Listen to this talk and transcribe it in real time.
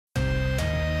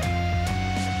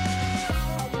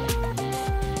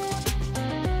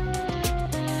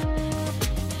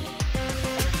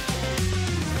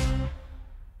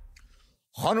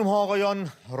خانم ها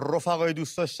آقایان، رفقای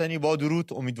دوست داشتنی، با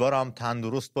درود. امیدوارم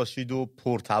تندرست باشید و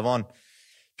پرتوان.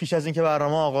 پیش از اینکه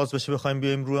برنامه آغاز بشه بخوایم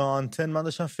بیایم روی آنتن، من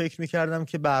داشتم فکر میکردم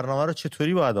که برنامه رو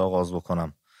چطوری باید آغاز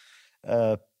بکنم.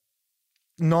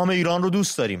 نام ایران رو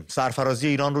دوست داریم، سرفرازی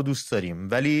ایران رو دوست داریم،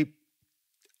 ولی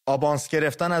آبانس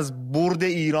گرفتن از برد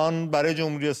ایران برای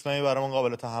جمهوری اسلامی برامون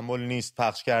قابل تحمل نیست.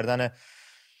 پخش کردن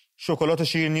شکلات و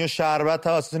شیرینی و شربت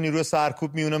توسط نیروی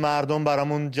سرکوب میونه مردم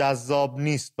برامون جذاب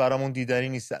نیست، برامون دیدنی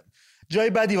نیست. جای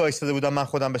بدی وایستاده بودم من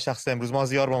خودم به شخص امروز.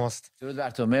 مازیار با ماست. درود بر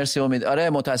تو. مرسی امید. آره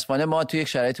متاسفانه ما توی یک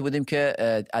شرایطی بودیم که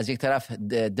از یک طرف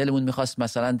دلمون می‌خواست،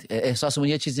 مثلا احساسمون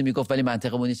یه چیزی میگفت ولی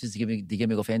منطقمون یه چیز دیگه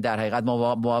میگفت. یعنی در حقیقت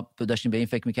ما داشتیم به این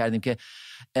فکر می‌کردیم که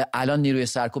الان نیروی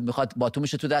سرکوب میخواد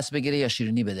باتومش تو دست بگیره یا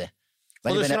شیرینی بده.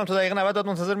 خودش هم تو دقیقه 90 داد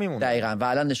منتظر میمونه. دقیقاً. و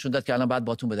الان نشون داد که الان باید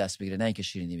باتوم به دست بگیره، نه اینکه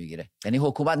شیرینی بگیره. یعنی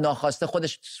حکومت ناخواسته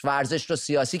خودش ورزش رو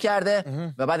سیاسی کرده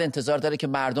و بعد انتظار داره که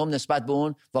مردم نسبت به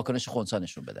اون واکنش خنثی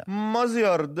نشون بدن.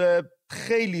 مازیار،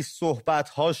 خیلی صحبت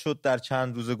ها شد در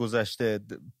چند روز گذشته،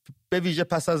 به ویژه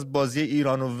پس از بازی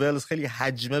ایران و ولز خیلی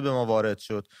حجمه به ما وارد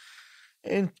شد.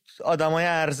 این آدمای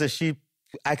ارزشی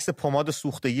عکس پماد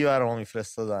سوختگی برام ما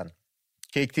میفرستادن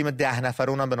که یک تیم 10 نفره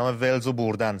اونم به نام ولز رو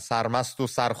بردن، سرمست و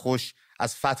سرخوش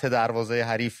از فتح دروازه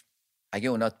حریف. اگه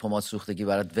اونا پماد سوختگی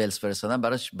برای ولز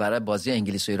فرستادن، برای بازی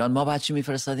انگلیس و ایران ما بعد چی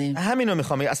میفرستادیم؟ همینو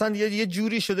میخوام. اصلا یه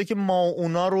جوری شده که ما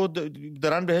اونا رو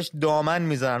دارن بهش دامن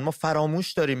میزنن، ما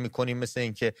فراموش داریم میکنیم مثل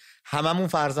این که هممون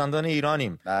فرزندان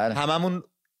ایرانیم. بله. هممون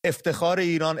افتخار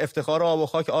ایران، افتخار آب و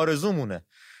خاک آرزومونه.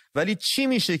 ولی چی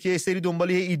میشه که یه سری دنبال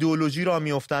یه ایدئولوژی را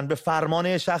میافتن، به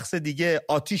فرمان شخص دیگه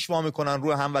آتیش وا میکنن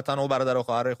روی هموطن و برادر و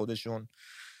خواهر خودشون،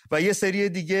 و یه سری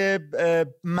دیگه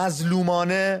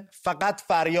مظلومانه فقط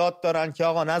فریاد دارن که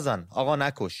آقا نزن، آقا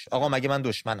نکش، آقا مگه من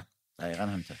دشمنم. دقیقاً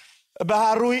همینطور. به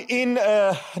هر روی این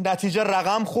نتیجه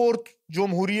رقم خورد.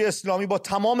 جمهوری اسلامی با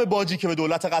تمام باجی که به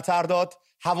دولت قطر داد،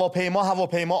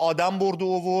 هواپیما آدم برد و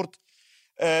آورد،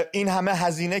 این همه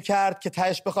هزینه کرد که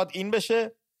تهش بخواد این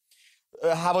بشه.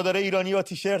 هواداره ایرانی با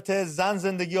تیشرت زن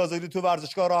زندگی آزادی تو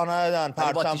ورزشگاه راه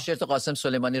ندادن، با تیشرت قاسم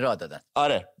سلیمانی راه دادن.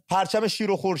 آره، پرچم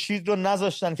شیر و خورشید رو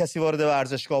نذاشتن کسی وارد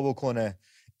ورزشگاه بکنه.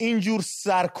 اینجور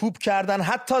سرکوب کردن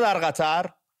حتی در قطر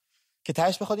که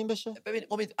تهش بخواد این بشه. ببین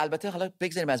امید، البته حالا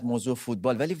بگذاریم از موضوع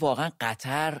فوتبال، ولی واقعا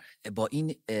قطر با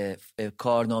این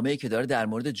کارنامه‌ای که داره در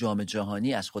مورد جام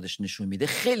جهانی از خودش نشون میده،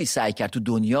 خیلی سعی کرد تو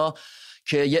دنیا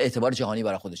که یه اعتبار جهانی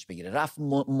برای خودش بگیره. رفت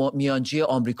میانجی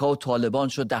آمریکا و طالبان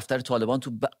شد، دفتر طالبان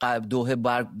تو دوحه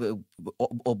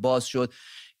باز شد،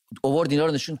 آورد اینا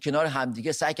رو نشون کنار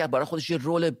همدیگه، سعی کرد برای خودش یه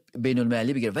رول بین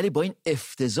المللی بگیره. ولی با این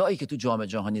افتضاحی که تو جام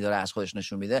جهانی داره از خودش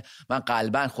نشون میده، من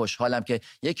قلبا خوشحالم که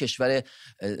یک کشور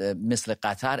مثل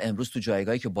قطر امروز تو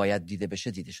جایگاهی که باید دیده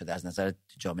بشه دیده شده از نظر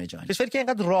جام جهانی. کشوری که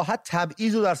اینقدر راحت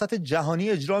تبعیض رو در سطح جهانی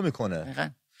اجرا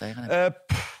میکنه. دقیقاً.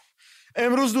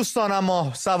 امروز دوستان،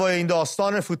 اما سوای این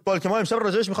داستان فوتبال که ما امشب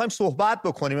راجعش میخوایم صحبت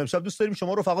بکنیم، امشب دوست داریم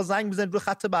شما رفقا زنگ بزنید روی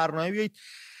خط برنامه بیایید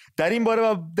در این باره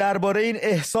و درباره این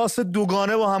احساس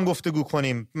دوگانه با هم گفتگو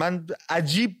کنیم. من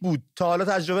عجیب بود، تا حالا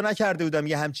تجربه نکرده بودم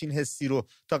یه همچین حسی رو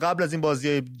تا قبل از این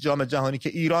بازی جام جهانی که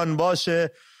ایران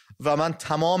باشه و من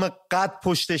تمام قد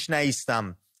پشتش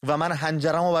نایستم و من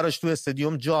حنجرمو براش تو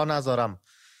استادیوم جا نذارم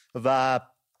و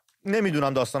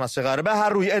نمیدونم داستان از چه قراره. به هر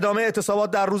روی ادامه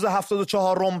اعتصابات در روز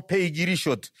 74م پیگیری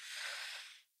شد.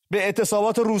 به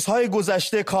اعتصابات روزهای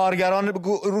گذشته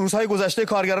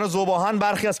کارگران ذوب‌آهن،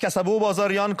 برخی از کسبه و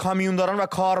بازاریان، کامیونداران و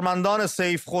کارمندان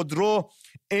سیف خودرو،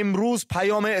 امروز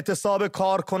پیام اعتصاب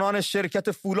کارکنان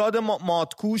شرکت فولاد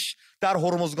ماتکوش در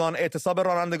هرمزگان، اعتصاب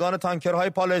رانندگان تانکرهای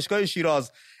پالایشگاه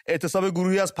شیراز، اعتصاب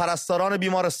گروهی از پرستاران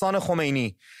بیمارستان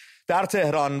خمینی در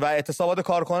تهران و اعتصابات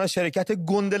کارکنان شرکت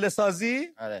گندله سازی.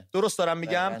 درست دارم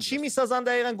میگم؟ چی میسازن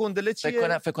دقیقاً؟ گندله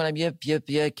چیه؟ فکر کنم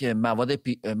یک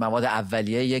مواد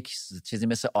اولیه، یک چیزی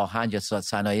مثل آهن یا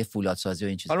صنایع فولادسازی و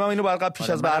این چیزا. حالا من اینو برقا پیش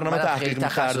از برنامه تحقیق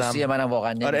می‌کردم. منم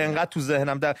واقعا نمیدونم. آره انقدر تو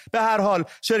ذهنم. به هر حال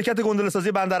شرکت گندله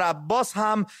سازی بندر عباس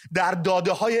هم در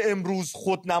داده‌های امروز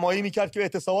خودنمایی می‌کرد که به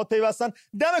اعتصابات پیوستن.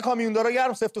 دم کامیوندارا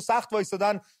گرم سفت و سخت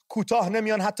وایسادن، کوتاه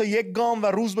نمیان حتی یک گام و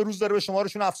روز به روز داره به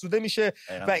شمارشون افزوده میشه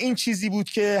و این چیزی بود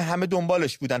که همه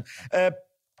دنبالش بودن.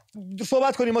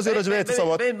 صحبت کنیم ما راجع به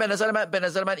اعتصابات. به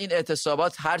نظر من این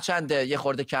اعتصابات هرچند یه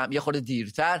خورده کم، یه خورده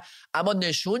دیرتر، اما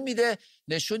نشون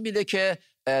میده که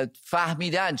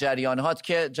فهمیدن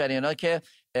جریانات که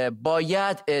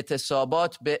باید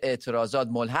اعتصابات به اعتراضات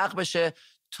ملحق بشه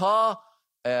تا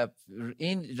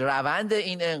این روند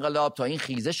این انقلاب، تا این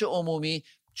خیزش عمومی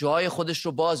جای خودش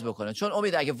رو باز بکنه. چون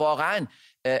امید اگه واقعا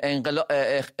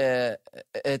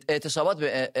اعتصابات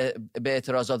به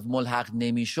اعتراضات ملحق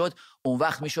نمیشد، اون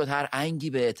وقت میشد هر انگی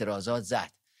به اعتراضات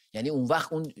زد. یعنی اون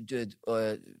وقت اون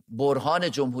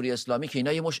برهان جمهوری اسلامی که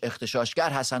اینا یه مش اغتشاشگر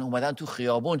هستن اومدن تو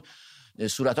خیابون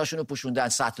صورتاشونو پوشوندن،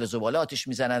 سطل زباله آتش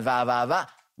میزنن و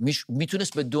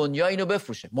میتونست به دنیا اینو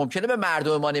بفروشه. ممکنه به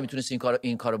مردم ما نمیتونست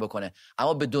این کارو بکنه،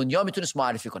 اما به دنیا میتونست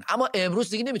معرفی کنه. اما امروز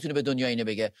دیگه نمیتونه به دنیا اینو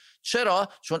بگه. چرا؟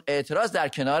 چون اعتراض در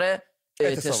کنار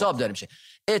اعتصاب داره میشه.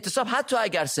 اعتصاب حتی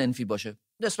اگر صنفی باشه،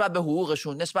 نسبت به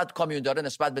حقوقشون، نسبت به کامیونداره،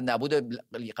 نسبت به نبود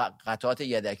قطعات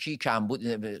یدکی،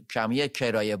 کمی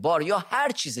کرایه بار یا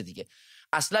هر چیز دیگه،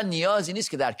 اصلا نیازی نیست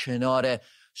که در کنار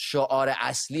شعار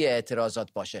اصلی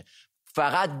اعتراضات باشه.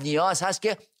 فقط نیاز هست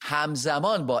که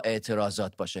همزمان با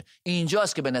اعتراضات باشه.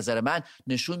 اینجاست که به نظر من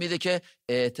نشون میده که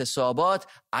اعتصابات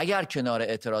اگر کنار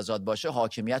اعتراضات باشه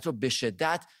حاکمیت رو به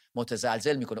شدت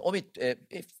متزلزل میکنه. امید،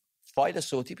 فایل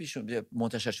صوتی پیش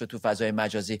منتشر شد تو فضای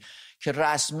مجازی که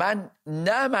رسما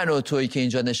نه من و تویی که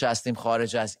اینجا نشستیم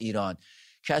خارج از ایران،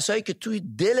 کسایی که توی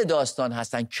دل داستان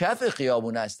هستن، کف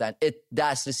خیابون هستن،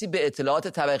 دسترسی به اطلاعات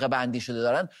طبقه بندی شده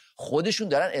دارن، خودشون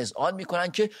دارن اذعان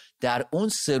میکنن که در اون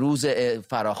 3 روز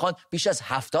فراخوان بیش از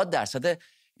 70%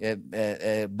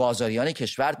 بازاریان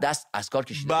کشور دست از کار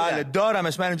کشیده. بله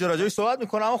دارمش، من اینجا راجعش صحبت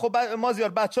میکنم. اما خب مازیار،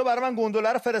 بچه‌ها برای من گندوله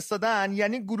رو فرستادن،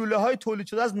 یعنی گلوله‌های تولید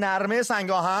شده از نرمه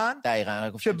سنگ آهن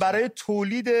دقیقاً که برای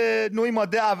تولید نوعی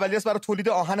ماده اولیه است برای تولید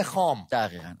آهن خام.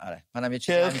 دقیقاً آره، منم یه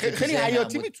چیزی خیلی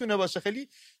حیاتی میتونه باشه، خیلی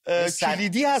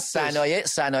کلیدی هست.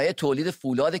 صنایع تولید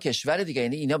فولاد کشور دیگه،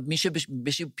 یعنی اینا میشه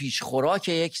بشه پیش خوراک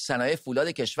یک صنایع فولاد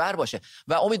کشور باشه.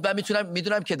 و امید من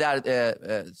میدونم که در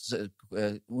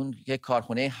اون یک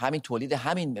کارخونه همین تولید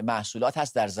همین محصولات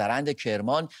هست در زرند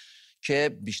کرمان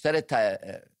که بیشتر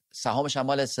سهامش هم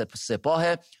مال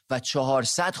سپاه و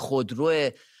 400 خودرو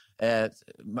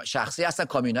شخصی هستن،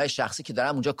 کامیون‌های شخصی که دارن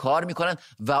اونجا کار میکنن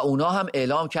و اونا هم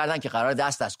اعلام کردن که قرار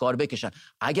دست از کار بکشن.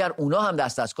 اگر اونا هم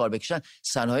دست از کار بکشن،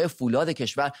 صنایع فولاد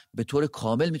کشور به طور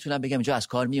کامل میتونن بگم اینجا از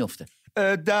کار میفته.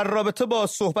 در رابطه با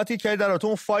صحبتی که در رابطه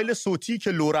اون فایل صوتی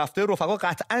که لو رفته، رفقا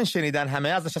قطعا شنیدن همه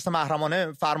از نشست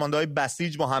محرمانه فرمانده‌های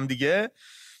بسیج با هم دیگه.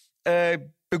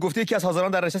 به گفته یکی از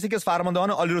حاضران در نشستی که از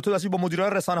فرماندهان عالی رتبه بسیج با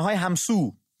مدیران رسانه‌های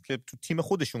همسو که تو تیم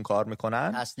خودشون کار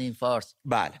میکنن، تسنیم فارس،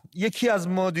 بله، یکی از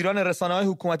مدیران رسانه‌های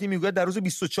حکومتی میگوید در روز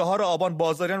 24 آبان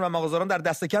بازاریان و مغازه‌داران در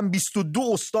دست کم 22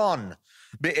 استان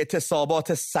به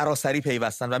اعتصابات سراسری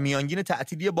پیوستن و میانگین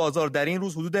تعطیلی بازار در این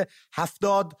روز حدود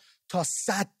 70 تا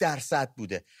 100%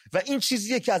 بوده و این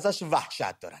چیزیه که ازش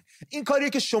وحشت دارن. این کاریه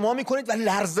که شما میکنید و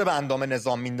لرزه به اندام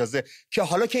نظام میندازه که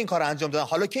حالا که این کار انجام دادن،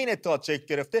 حالا که این اتحاد شکل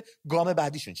گرفته، گام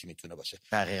بعدیشون چی میتونه باشه؟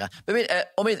 دقیقاً. ببین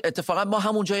امید، اتفاقا ما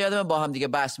همونجا یادم با هم دیگه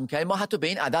بحث میکردیم، ما حتی به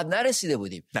این عدد نرسیده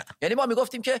بودیم. نه. یعنی ما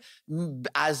میگفتیم که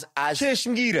از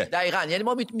چشمگیره. دقیقاً، یعنی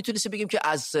ما میتونستیم بگیم که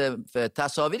از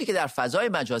تصاویری که در فضای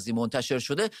مجازی منتشر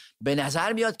شده به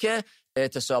نظر میاد که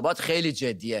اعتصابات خیلی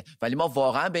جدیه، ولی ما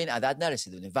واقعا به این عدد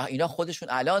نرسیدیم و اینا خودشون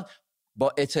الان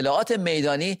با اطلاعات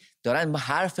میدانی دارن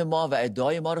حرف ما و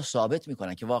ادعای ما رو ثابت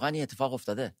میکنن که واقعا این اتفاق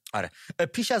افتاده. آره،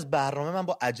 پیش از برنامه من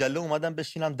با عجله اومدم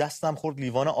بشینم، دستم خورد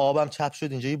لیوان آبم چپ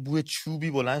شد، اینجا یه بوی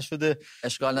چوبی بلند شده.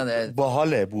 اشکال نداره،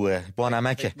 باحاله، بوه با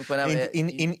نمکه.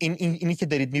 اینی که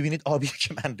دارید میبینید آبیه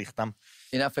که من ریختم.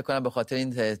 اینا فکر کنم به خاطر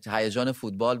این هیجان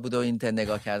فوتبال بود و این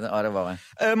نگاه کردن. آره واقعا.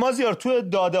 مازیار، تو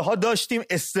داده ها داشتیم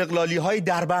استقلالی های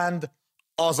دربند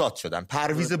آزاد شدن.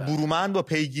 پرویز برومند با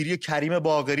پیگیری کریم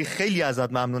باقری، خیلی ازت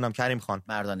ممنونم کریم خان،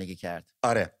 مردانگی کرد.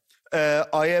 آره.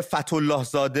 آیه فتح‌الله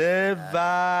زاده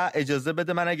و اجازه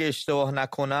بده من اگه اشتباه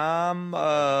نکنم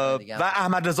و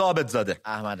احمد رضا عابدزاده.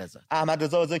 احمد رضا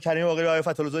عابدزاده، کریم باقری، آیه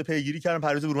فتح‌الله زاده پیگیری کردن.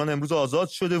 پرویز برومند امروز آزاد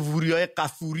شده. وریای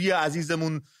قفوری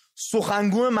عزیزمون،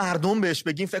 سخنگوی مردم بهش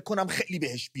بگیم، فکر کنم خیلی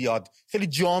بهش بیاد، خیلی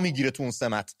جا میگیره تو اون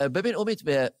سمت. ببین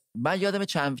امید، من یادم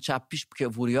چند پیش که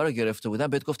وریا رو گرفته بودم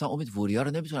بهت گفتم امید وریا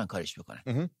رو نمیتونن کارش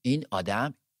بکنن. این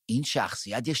آدم، این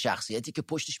شخصیت، یه شخصیتی که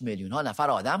پشتش میلیون ها نفر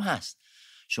آدم هست.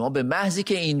 شما به محضی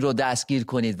که این رو دستگیر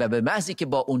کنید و به محضی که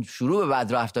با اون شروع به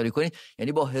بدرفتاری کنید،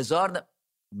 یعنی با هزار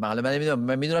معلومه،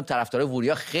 من میدونم طرفدارای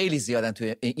وریا خیلی زیادن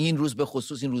تو این روز به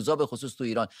خصوص، این روزا به خصوص تو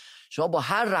ایران. شما با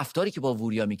هر رفتاری که با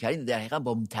وریا میکردید در حقیقت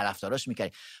با طرفداراش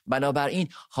میکردید. بنابراین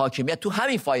حاکمیت تو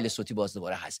همین فایل صوتی باز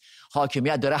دوباره هست.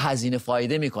 حاکمیت داره هزینه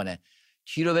فایده میکنه،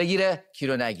 کی رو بگیره کی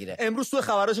رو نگیره. امروز تو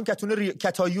خبراشون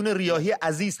کتایون ریاحی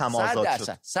عزیز هم آزاد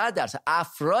شد. 100%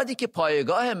 افرادی که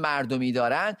پایگاه مردمی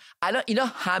دارن الان، اینا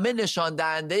همه نشان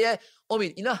دهنده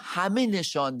امید، اینا همه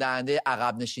نشان دهنده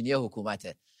عقب نشینی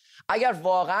حکومته. اگر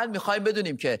واقعا میخوایم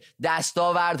بدونیم که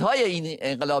دستاوردهای این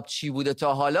انقلاب چی بوده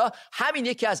تا حالا، همین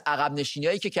یکی از عقب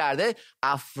نشینی‌هایی که کرده،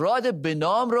 افراد به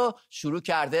نام رو شروع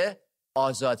کرده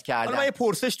آزاد کردن. من یه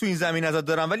پرسش تو این زمین ازت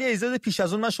دارم، ولی ایزاد پیش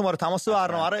از اون من شماره تماس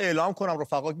برنامه رو اعلام کنم،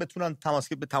 رفقا بتونن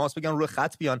تماس بگیرن، روی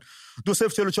خط بیان.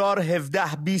 2044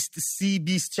 17 20 30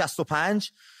 20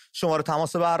 65 شماره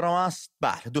تماس برنامه است.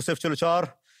 بله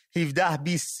 2044 17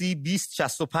 20 30 20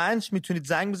 65 میتونید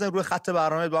زنگ بزنید روی خط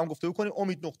برنامه با هم گفتگو کنید.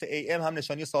 امید.am هم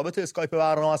نشانی ثابت اسکایپ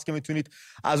برنامه است که میتونید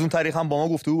از اون طریق هم با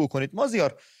ما گفتگو بکنید.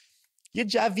 مازیار یه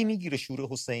جوی میگیره شور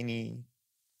حسینی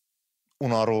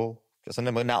اونا رو که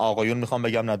اصلا نه آقایون میخوام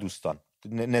بگم نه دوستان،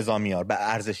 نظامیار به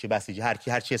ارزشی بسیجی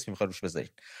هر چی اسمی میخواد روش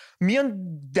بذارید،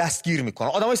 میان دستگیر میکنن،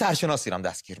 آدمای سرشناسی رو هم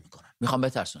دستگیر میکنن، میخوام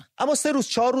بترسونن، اما 3 روز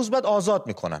 4 روز بعد آزاد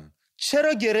میکنن.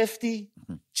 چرا گرفتی؟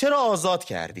 چرا آزاد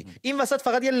کردی؟ این وسط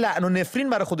فقط یه لعن و نفرین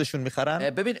برای خودشون میخرن.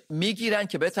 ببین میگیرن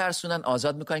که بترسونن،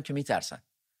 آزاد میکنن که میترسن.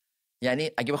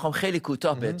 یعنی اگه بخوام خیلی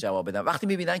کوتاه بهت جواب بدم، وقتی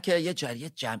میبینن که یه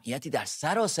جمعیتی در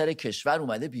سراسر کشور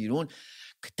اومده بیرون،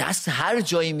 دست هر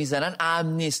جایی میزنن،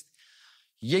 امن نیست.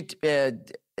 یک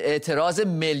اعتراض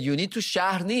میلیونی تو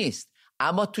شهر نیست،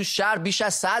 اما تو شهر بیش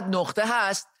از 100 نقطه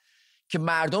هست که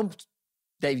مردم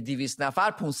 200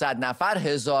 نفر 500 نفر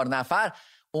 1000 نفر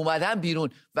اومدن بیرون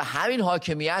و همین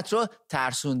حاکمیت رو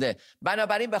ترسونده.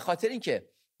 بنابراین به خاطر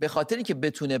اینکه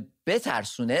بتونه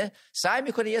بترسونه، سعی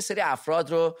میکنه یه سری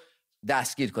افراد رو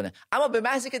دستگیر کنه. اما به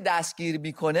محضی که دستگیر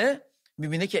میکنه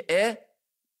میبینه که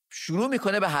شروع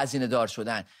میکنه به هزینه دار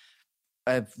شدن.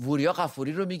 وریا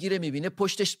غفوری رو میگیره، میبینه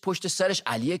پشت سرش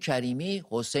علی کریمی،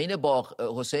 حسین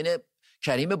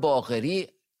کریم باقری،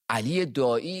 علی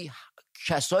دایی،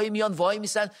 کسایی میان وای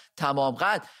میسن تمام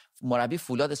قد. مربی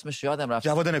فولاد اسمش یادم رفت،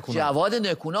 جواد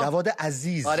نکونا، جواد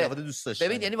عزیز، آره. جواد دوست داشتنی.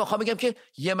 ببین یعنی میخوام بگم که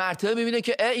یه مرتبه میبینه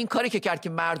که این کاری که کرد که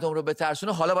مردم رو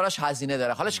بترسونه حالا براش هزینه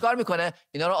داره. حالا چیکار میکنه؟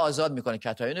 اینا رو آزاد میکنه.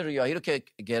 کتایون ریاحی رو که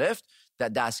گرفت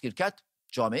دستگیر کرد،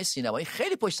 جامعه سینمایی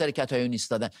خیلی پشت سر کتایون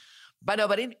ایستادن.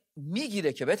 بنابراین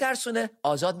میگیره که بترسونه،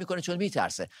 آزاد میکنه چون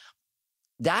میترسه.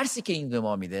 درسی که این به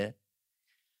ما میده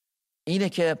اینه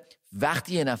که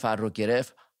وقتی یه نفر رو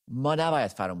گرفت ما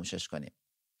نباید فراموشش کنیم.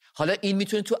 حالا این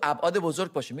میتونه تو ابعاد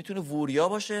بزرگ باشه، میتونه وریا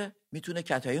باشه، میتونه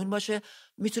کتایون باشه،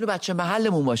 میتونه بچه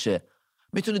محلمون باشه،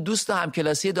 میتونه دوست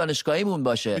همکلاسی دانشگاهیمون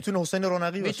باشه، میتونه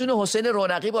حسین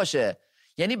رونقی باشه.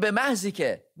 یعنی به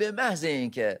محض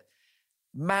اینکه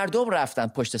مردم رفتن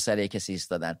پشت سر کسی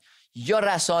ایستادن یا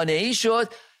رسانه‌ای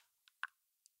شد،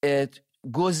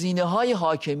 گزینه‌های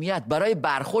حاکمیت برای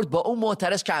برخورد با اون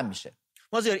معترض کم میشه.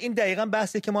 مازیار این دقیقاً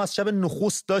بحثی که ما از شب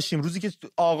نخست داشتیم، روزی که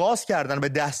آغاز کردن به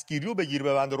دستگیری و بگیر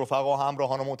ببند رفقا و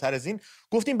همراهان و معترضین،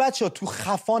 گفتیم بچه‌ها تو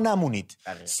خفا نمونید،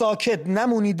 ساکت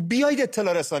نمونید، بیایید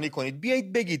اطلاع رسانی کنید،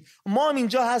 بیایید بگید ما هم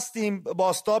اینجا هستیم،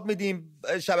 بازتاب میدیم،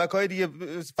 شبکه‌های دیگه،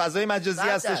 فضای مجازی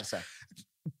هستش.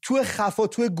 تو خفا،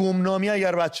 تو گمنامی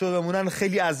اگر بچه‌ها بمونن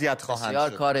خیلی اذیت خواهند شد. بسیار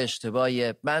کار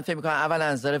اشتباهیه. من فکر می‌کنم اول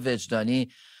از نظر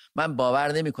وجدانی من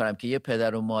باور نمی‌کنم که یه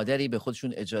پدر و مادری به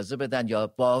خودشون اجازه بدن یا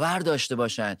باور داشته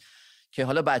باشن که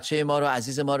حالا بچه ما رو،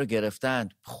 عزیز ما رو گرفتن،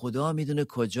 خدا میدونه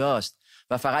کجاست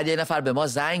و فقط یه نفر به ما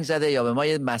زنگ زده یا به ما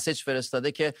یه مسیج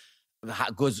فرستاده که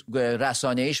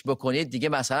رسانه‌ایش بکنید دیگه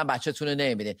مثلا بچه‌تون رو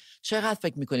نمی‌بینید. چقدر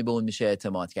فکر می‌کنی به اون میشه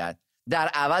اعتماد کرد؟ در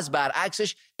عوض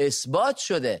برعکسش اثبات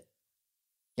شده.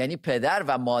 یعنی پدر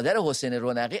و مادر حسین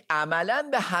رونقی عملاً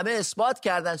به همه اثبات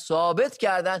کردن، ثابت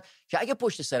کردن که اگه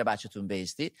پشت سر بچه‌تون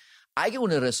بایستید، اگه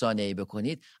اون رسانه‌ای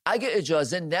بکنید، اگه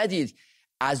اجازه ندید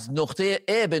از نقطه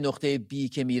A به نقطه B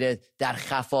که میره در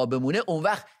خفا بمونه، اون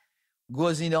وقت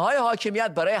گزینه‌های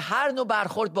حاکمیت برای هر نوع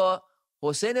برخورد با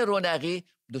حسین رونقی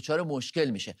دچار مشکل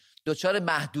میشه، دچار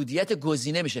محدودیت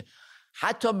گزینه میشه،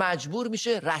 حتی مجبور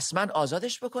میشه رسما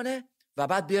آزادش بکنه و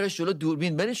بعد بیارش جلو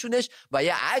دوربین بنشونش و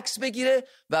یه عکس بگیره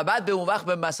و بعد به اون وقت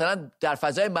به مثلا در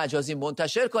فضای مجازی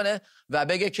منتشر کنه و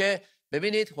بگه که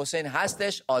ببینید حسین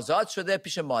هستش، آزاد شده،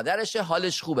 پیش مادرشه،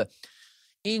 حالش خوبه.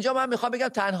 اینجا من میخوام بگم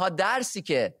تنها درسی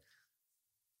که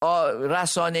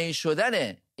رسانه‌ای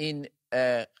شدن این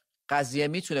قضیه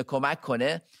میتونه کمک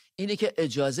کنه اینه که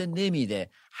اجازه نمیده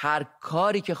هر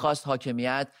کاری که خواست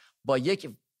حاکمیت با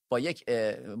یک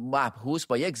محبوس،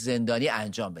 با یک زندانی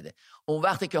انجام بده. اون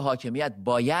وقتی که حاکمیت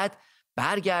باید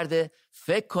برگرده،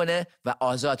 فکر کنه و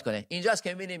آزاد کنه. اینجاست که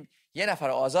میبینیم یه نفر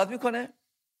رو آزاد میکنه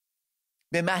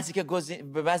به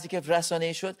محضی که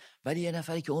رسانه‌ای شد، ولی یه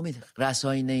نفری که امید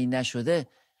رسانه‌ای نشده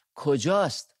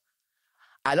کجاست؟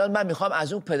 الان من میخوام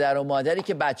از اون پدر و مادری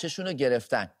که بچه‌شون رو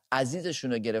گرفتن،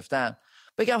 عزیزشون رو گرفتن،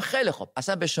 بگم خیلی خوب،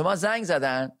 اصلا به شما زنگ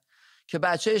زدن که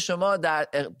بچه شما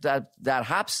در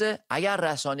حبسه، اگر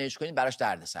رسانه‌ایش کنید براش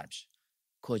دردسر میشه.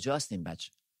 کجاست این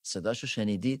بچه؟ صداشو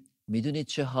شنیدید؟ میدونید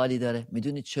چه حالی داره؟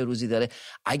 میدونید چه روزی داره؟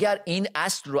 اگر این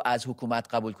اصل رو از حکومت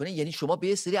قبول کنید، یعنی شما به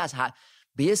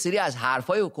یه سری از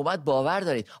حرفای حکومت باور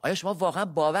دارید. آیا شما واقعا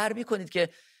باور میکنید که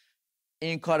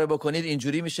این کارو بکنید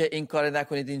اینجوری میشه، این کارو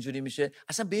نکنید اینجوری میشه؟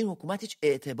 اصلا به این حکومت هیچ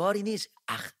اعتباری نیست.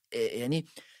 یعنی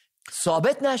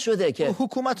ثابت نشده که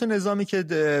حکومت و نظامی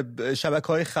که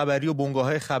شبکه‌های خبری و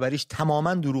بنگاه‌های خبریش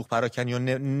تماما دروغ پراکنی و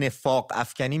نفاق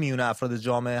افکنی میونه افراد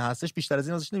جامعه هستش، بیشتر از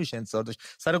این ازش نمیشه انتظار داشت.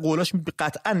 سر قولاش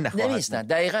قطعا نخواهد نمیستن.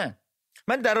 دقیقاً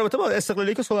من در رابطه با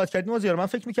استقلالی که صحبت کردیم از من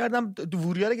فکر می‌کردم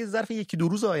وریا اگه ظرف یکی دو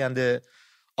روز آینده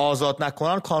آزاد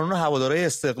نکنن، کانون هوادارهای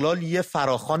استقلال یه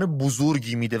فراخوان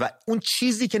بزرگی میده و اون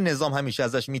چیزی که نظام همیشه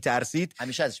ازش میترسید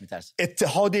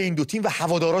اتحاد این دو تیم و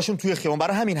هواداراشون توی خیابان.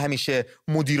 برای همین همیشه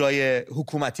مدیرای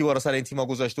حکومتی واسه سر این تیم‌ها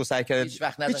گذاشته و سعی کرده هیچ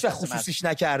وقت خصوصیش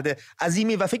نکرده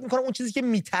عظیمی و فکر می‌کنم اون چیزی که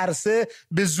میترسه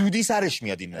به زودی سرش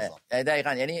میاد این نظام.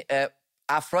 دقیقاً یعنی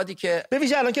افرادی که به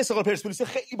ویژه الان که استقلال پرسپولیس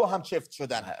خیلی با هم چفت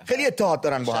شدن، خیلی اتحاد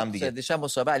دارن با هم دیگه. دیشب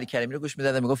مسابقه علی کریمی رو گوش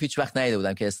میدادم، میگفت هیچ وقت ندیده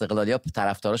بودم که استقلالیا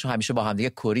طرفداراشون همیشه با هم دیگه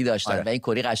کری داشتن و این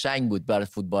کری قشنگ بود برای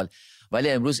فوتبال. ولی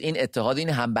امروز این اتحاد، این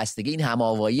همبستگی، این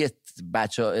هماوایی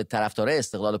بچا طرفدارای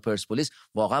استقلال و پرسپولیس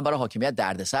واقعا برای حاکمیت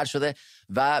دردسر شده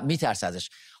و میترسه ازش.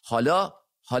 حالا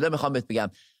میخوام بهت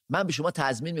بگم، من به شما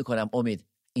تضمین میکنم امید،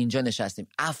 اینجا نشستیم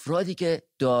افرادی که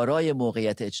دارای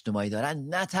موقعیت اجتماعی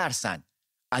دارن نترسن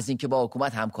از اینکه با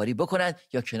حکومت همکاری بکنن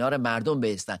یا کنار مردم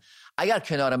بایستن. اگر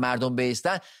کنار مردم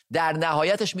بایستن در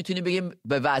نهایتش میتونیم بگیم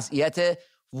به وضعیت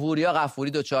وریا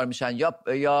غفوری دوچار میشن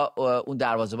یا اون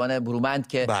دروازه‌بان برومند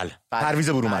که پرویز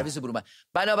برومند.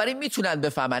 بنابراین میتونن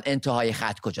بفهمن انتهای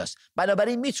خط کجاست،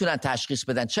 بنابراین میتونن تشخیص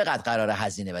بدن چقدر قراره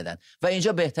هزینه بدن و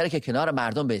اینجا بهتره که کنار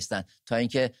مردم بایستن تا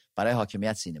اینکه برای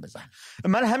حاکمیت سینه بزنن.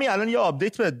 من همین الان یه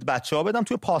آپدیت به بچه‌ها بدم،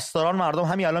 توی پاسداران مردم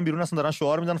همین الان بیرون هستن دارن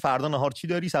شعار میدن فردا نهار چی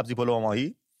داری؟ سبزی پلو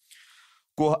ماهی.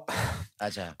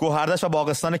 گوهردش و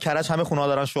باغستان کرج همه خونه‌ها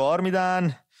دارن شعار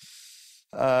میدن.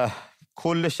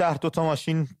 کل شهر 2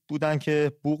 ماشین بودن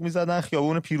که بوق میزدن.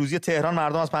 خیابون پیروزی تهران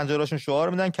مردم از پنجرهاشون شعار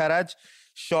میدن. کرج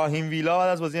شاهین ویلا بعد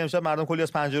از بازی امشب مردم کلی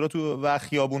از پنجره تو و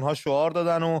خیابون‌ها شعار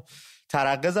دادن و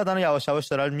ترقه زدن و یواش یواش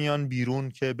دارن میان بیرون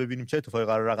که ببینیم چه اتفاقی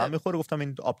قرار رقم میخوره. گفتم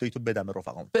این آپدیتو بدم به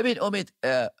رفقام. ببین امید،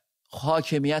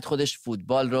 حاکمیت خودش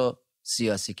فوتبال رو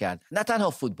سیاسی کرد. نه تنها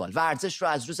فوتبال، ورزش رو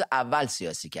از روز اول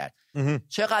سیاسی کرد.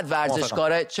 چقدر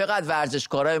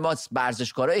ورزشکارای ما،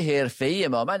 ورزشکارای حرفه‌ای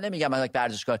ما، من نمیگم من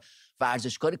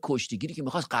ورزشکار کشتیگیری که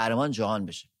میخواست قهرمان جهان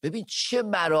بشه، ببین چه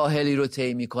مراحلی رو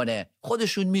طی میکنه،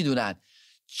 خودشون میدونن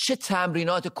چه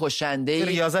تمرینات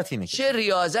کشنده‌ای، چه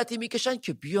ریاضتی میکشن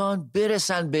که بیان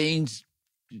برسن به این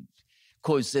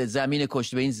زمین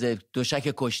کشتی، به این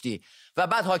دوشک کشتی. و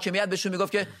بعد حاکمیت بهشون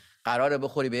میگفت که قراره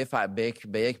بخوری به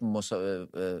یک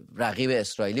رقیب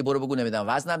اسرائیلی، برو بگو نمیدونم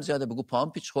وزنم زیاده، بگو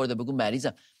پام پیچ خورده، بگو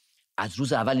مریضم. از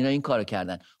روز اول اینا این کارو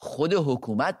کردن. خود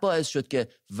حکومت باعث شد که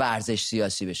ورزش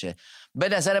سیاسی بشه. به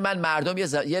نظر من مردم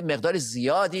یه مقدار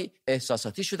زیادی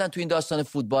احساساتی شدن تو این داستان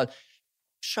فوتبال.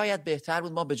 شاید بهتر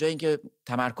بود ما به جای اینکه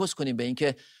تمرکز کنیم به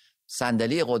اینکه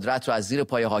صندلی قدرت رو از زیر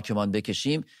پای حاکمان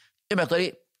بکشیم، یه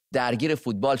مقداری درگیر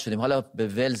فوتبال شدیم. حالا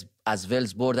به از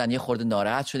ولز بردن، یه خورده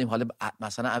ناراحت شدیم، حالا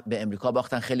مثلا به امریکا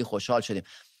باختن، خیلی خوشحال شدیم.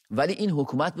 ولی این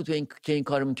حکومت بود که این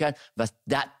کارو میکرد و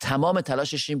تمام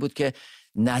تلاشش این بود که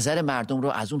نظر مردم رو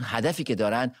از اون هدفی که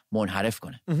دارن منحرف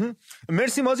کنه.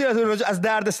 مرسی مازیار، از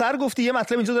دردسر گفتی. یه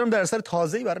مطلب اینجا دارم، دردسر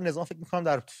تازه‌ای برای نظام فکر می‌کنم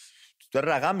داره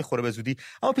رقم میخوره به زودی.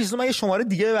 اما پیش من یه شماره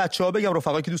دیگه به بچه‌ها بگم،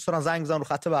 رفقایی که دوست دارن زنگ بزنن رو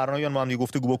خط برنامه یا ما هم دیگه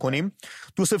گفتگو بکنیم.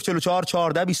 2044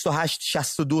 14 28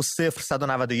 62 0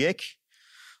 191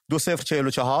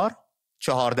 2044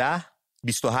 14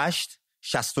 28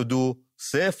 62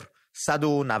 0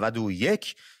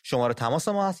 191 شماره تماس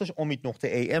ما هستش.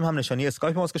 امید.am هم نشانی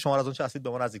اسکایپ ماست که شما از اون چه هستید به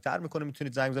ما نزدیک‌تر می‌کنه.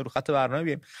 میتونید زنگ بزنید رو خط برنامه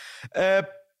بیایم.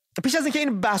 پیش از اینکه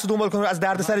این بحث رو دنبال کنیم از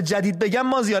دردسر جدید بگم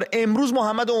مازیار، امروز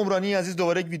محمد عمرانی عزیز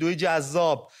دوباره یک ویدیوی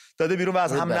جذاب داده بیرون و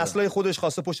از هم نسلای خودش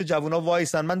خواسته پشت جوونا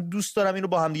وایسن. من دوست دارم اینو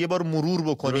با هم دیگه بار مرور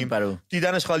بکنیم.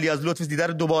 دیدنش خالی از لطف، دیدن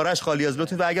دوبارهش خالی از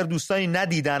لطف و اگر دوستانی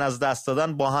ندیدن از دست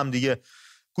دادن با هم دیگه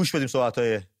گوش بدیم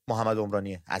صحبت‌های محمد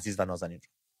عمرانی عزیز و نازنین.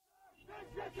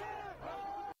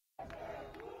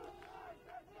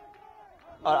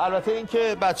 البته این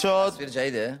که بچه‌ها تصویر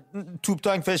جدیده توپ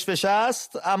تانک فش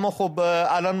است، اما خب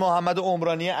الان محمد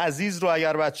عمرانی عزیز رو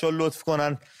اگر بچه‌ها لطف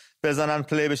کنن بزنن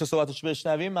پلی بشه صحبتش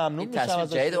بشنویم ممنون میشم. تصویر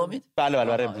جدید امید؟ بله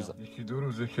برای امروز. یکی دو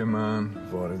روزه که من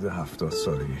وارد 70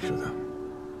 سالگی شدم.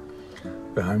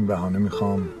 به همین بهانه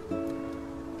میخوام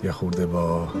یه خورده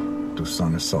با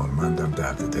دوستان سالمندم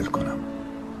درد دل کنم.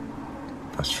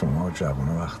 پس شما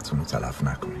جوونا وقتتون رو تلف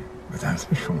نکنید، به درد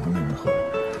شما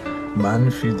نمیخوره.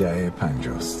 منفی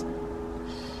 50 است.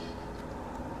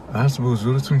 عرض به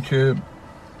حضورتون که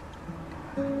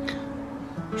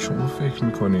شما فکر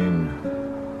میکنین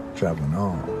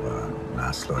جوونا و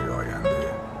نسل‌های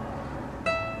آینده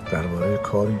درباره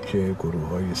کاری که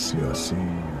گروه‌های سیاسی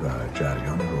و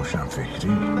جریان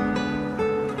روشنفکری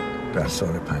در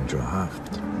سال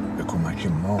 57 به کمک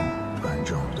ما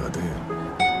انجام داده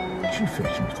چی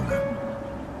فکر میکنن؟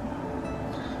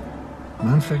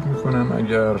 من فکر میکنم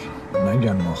اگر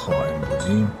نگن ما خائن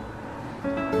بودیم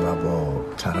و با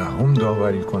ترحم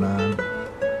داوری کنن،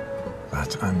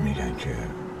 قطعا میگن که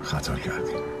خطا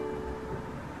کردیم.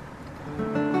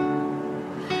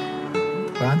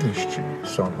 بعدش چی؟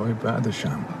 سالهای بعدش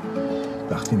هم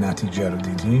وقتی نتیجه رو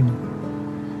دیدیم،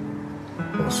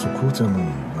 با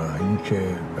سکوتمون و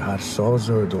اینکه به هر ساز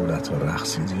دولت ها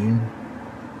رقصیدیم،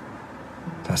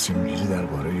 تصمیم گیری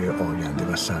درباره آینده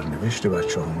و سرنوشت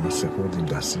بچه همون سپردیم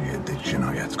دست یه عده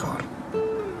جنایتکار.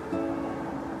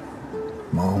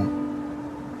 ما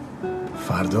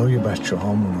فردای بچه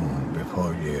هامونو به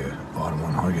پای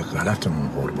آرمان های غلطمون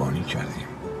قربانی کردیم.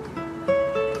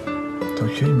 تا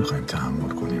کی میخوایم تحمل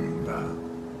کنیم و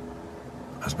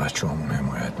از بچه هامون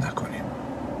حمایت نکنیم؟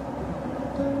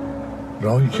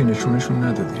 راهی که نشونشون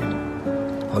ندادیم،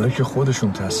 حالا که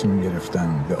خودشون تصمیم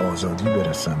گرفتن به آزادی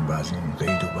برسن و از این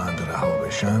قید و بند رها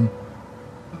بشن،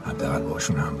 حداقل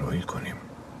باشون همراهی کنیم.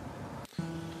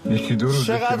 یکی دو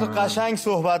روزه چقدر قشنگ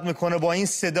صحبت میکنه با این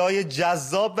صدای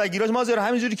جذاب و گیراج. مازیار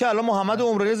همینجوری که الان محمد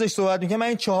عمرانی ازش صحبت میکنه، من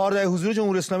این 4 دهه حضور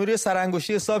جمهوری اسلامی رو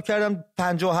سرانگشتی حساب کردم.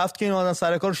 57 که این آدم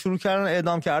سر کار شروع کردن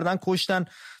اعدام کردن، کشتن.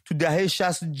 تو دهه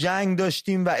 60 جنگ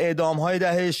داشتیم و اعدام‌های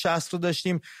دهه 60 رو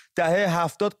داشتیم. دهه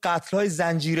 70 قتل‌های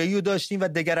زنجیره‌ای رو داشتیم و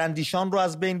دگراندیشان رو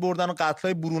از بین بردن و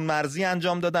قتل‌های برون مرزی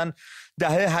انجام دادن.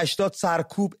 دهه 80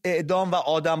 سرکوب، اعدام و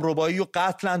آدمربایی و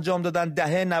قتل انجام دادن.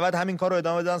 دهه 90 همین کار رو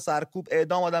ادامه دادن، سرکوب،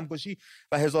 اعدام، آدمکشی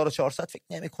و 1400 فکر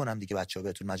نمی‌کنم دیگه بچه‌ها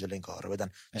بهتون مجال این کار رو بدن.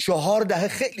 4 دهه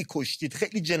خیلی کشتید،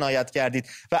 خیلی جنایت کردید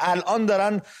و الان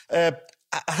دارن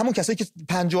همون کسایی که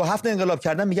 57 انقلاب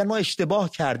کردن میگن ما اشتباه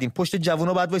کردیم، پشت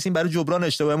جوونا باید وایسیم برای جبران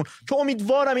اشتباهمون. که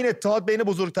امیدوارم این اتحاد بین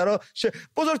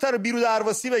بزرگتر بیرو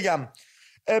درواسی بگم.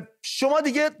 شما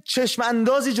دیگه چشم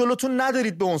اندازی جلوتون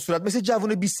ندارید به اون صورت. مثل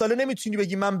جوون 20 ساله نمیتونی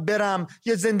بگی من برم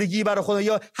یه زندگی برای خودم،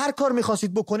 یا هر کار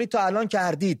میخواستید بکنید تا الان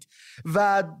کردید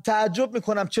و تعجب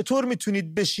میکنم چطور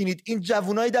میتونید بشینید این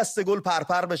جوونای دست گل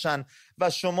پرپر بشن و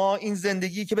شما این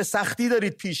زندگی که به سختی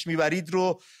دارید پیش میبرید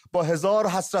رو با هزار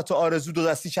حسرت و آرزو دو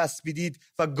دستی چسبیدید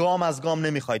و گام از گام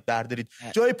نمیخواید بردارید.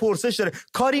 جای پرسش داره.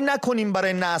 کاری نکنیم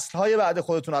برای نسل‌های بعد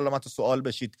خودتون علامت سوال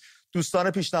بشید.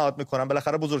 دوستانه پیشنهاد میکنم،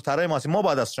 بالاخره بزرگترای ما هستیم، ما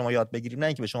باید از شما یاد بگیریم، نه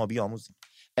اینکه به شما بیاموزیم.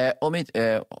 امید،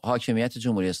 حاکمیت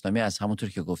جمهوری اسلامی از همونطور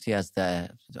که گفتی از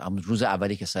روز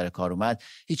اولی که سر کار اومد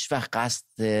هیچ وقت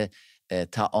قصد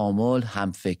تعامل،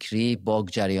 همفکری با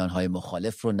جریان‌های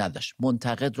مخالف رو نداشت.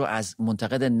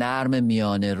 منتقد نرم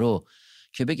میانه رو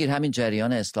که بگیر همین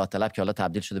جریان اصلاح طلب که حالا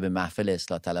تبدیل شده به محفل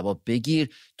اصلاح طلبا،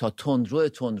 بگیر تا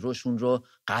تندروشون رو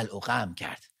قلع و قم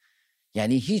کرد.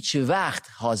 یعنی هیچ وقت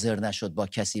حاضر نشد با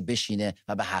کسی بشینه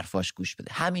و به حرفاش گوش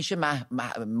بده. همیشه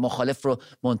مخالف رو،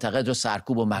 منتقد رو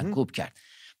سرکوب و منکوب کرد.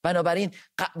 بنابراین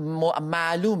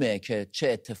معلومه که چه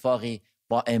اتفاقی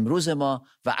با امروز ما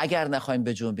و اگر نخوایم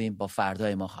بجنبیم با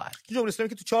فردای ما خواهد. جمهوری اسلامی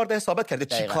که تو 4 دهه ثابت کرده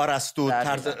چی کار است و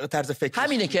طرز فکر.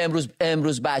 همینه که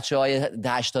امروز بچه‌های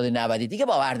 80 90 دیگه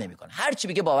باور نمیکنن. هر چی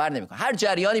بگه باور نمیکنن. هر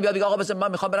جریانی بیا بگه آقا بس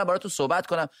من میخوام برم براتون صحبت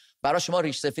کنم، برای شما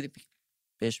ریش سفید،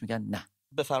 بهش میگن نه.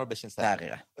 بفرما بشین سر.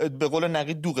 دقیقاً. به قول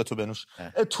نقی دوغتو بنوش.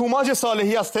 توماج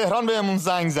صالحی از تهران بهمون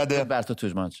زنگ زده. بر تو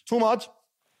توماج.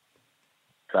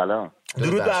 سلام.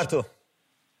 درود بر تو.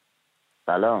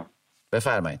 سلام.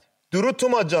 بفرمایید. درود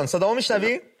توماج جان، صدامو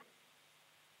میشنوی؟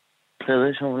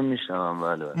 صدای شما رو میشنوم.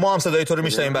 بله. ما هم صدای تو رو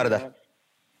میشنویم برادر.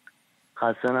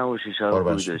 خسته نباشی، شب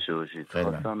خوبی داشته باشید.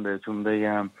 خواستم بهتون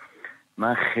بگم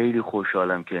من خیلی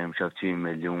خوشحالم که امشب تیم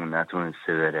ملیمون نتونسته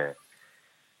بره.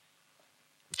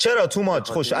 چرا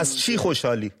توماج؟ از چی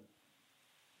خوشحالی؟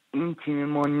 این تیم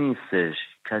ما نیستش،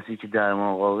 کسی که در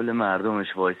مقابل مردمش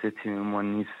وایسه تیم ما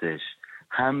نیستش.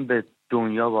 هم به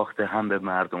دنیا باخته هم به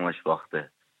مردمش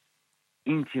باخته.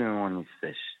 این تیم ما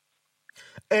نیستش.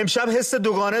 امشب حس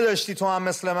دوگانه داشتی تو هم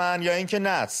مثل من یا اینکه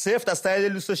نه سفت از ته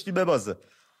دل دوست داشتی ببازه؟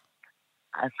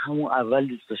 از همون اول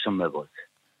دوست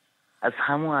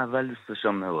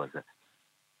داشتم ببازه.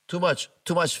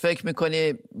 توماچ فکر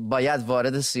میکنی باید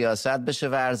وارد سیاست بشه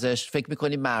ورزش؟ فکر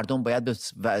میکنی مردم باید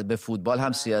به فوتبال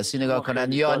هم سیاسی نگاه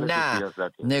کنن یا نه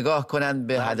نگاه کنن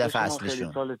به هدف اصلیشون؟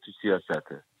 خیلی سال تو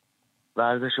سیاسته.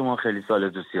 ورزش ما خیلی سال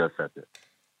تو سیاسته.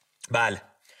 بله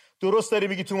درست داری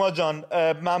میگی توماج جان.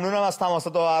 ممنونم از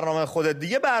تماسات و برنامه خودت.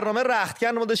 دیگه برنامه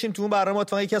رختکن ما داشتیم تو اون برنامه،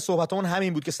 اتفاقا یکی از صحبتامون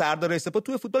همین بود که سردار استپا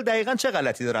توی فوتبال دقیقاً چه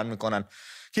غلطی دارن میکنن.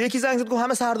 که یکی زنگ زد گفت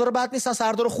همه سردار بد نیستن،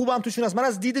 سردار خوبم توشون هست. من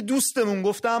از دید دوستمون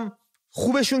گفتم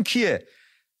خوبشون کیه؟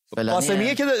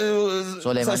 قاسمیه که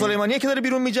سلیمانیه که داره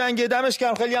بیرون میجنگه، دمش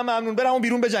گرم، خیلی هم ممنون، برم اون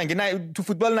بیرون بجنگه، نه تو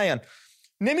فوتبال نیان.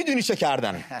 نمیدونی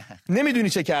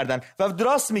چه کردن و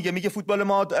راست میگه فوتبال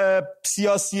ما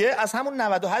سیاسیه. از همون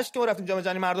 98 که ما رفتیم جام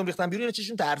جهانی مردم ریختن بیرون، اینا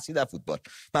چشون ترسید از فوتبال،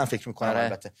 من فکر میکنم.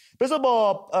 البته بذار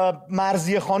با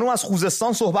مرضیه خانم از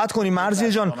خوزستان صحبت کنیم.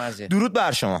 مرضیه جان درود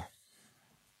بر شما.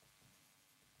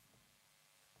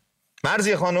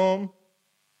 مرضیه خانم،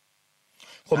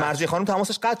 خب مرضیه خانم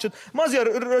تماسش قطع شد.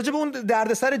 مازیار راجع به اون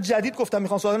دردسر جدید گفتم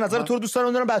میخوام سوال نظر تو رو دوست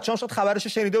دارم. بچه‌ها شاید خبرش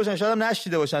شنیده باشن، شاید هم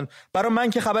نشنیده باشن. برای من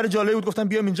که خبر جالبی بود، گفتم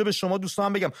بیام اینجا به شما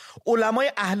دوستان بگم.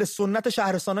 علمای اهل سنت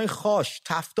شهرستان‌های خاش،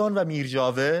 تفتان و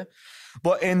میرجاوه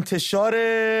با انتشار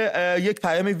یک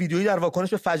پیام ویدیویی در واکنش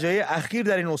به فجایع اخیر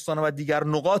در این استان و دیگر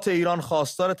نقاط ایران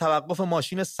خواستار توقف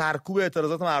ماشین سرکوب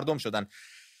اعتراضات مردم شدن.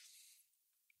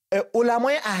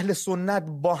 علمای اهل سنت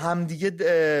با همدیگه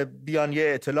بیان یه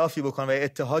ائتلافی بکنن و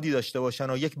اتحادی داشته باشن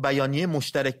و یک بیانیه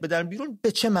مشترک بدن بیرون،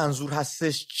 به چه منظور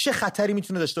هستش؟ چه خطری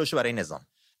میتونه داشته باشه برای نظام؟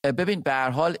 ببین به هر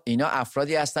حال اینا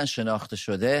افرادی هستن شناخته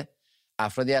شده،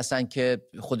 افرادی هستن که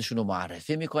خودشونو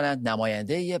معرفی میکنن،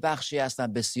 نماینده یه بخشی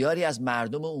هستن. بسیاری از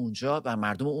مردم اونجا و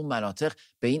مردم اون مناطق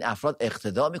به این افراد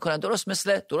اقتدا میکنن،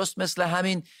 درست مثل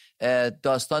همین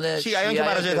داستان شیعیان که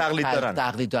برای تقلید دارن.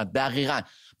 دقیقاً.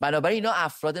 بنابراین اینا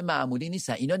افراد معمولی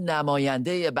نیستن، اینا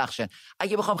نماینده یه بخشن.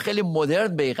 اگه بخوام خیلی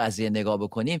مدرن به این قضیه نگاه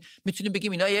بکنیم، میتونیم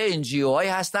بگیم اینا یه NGO هایی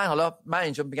هستن. حالا من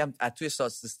اینجا میگم از توی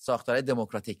ساختار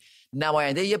دموکراتیک،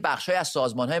 نماینده یه بخشای از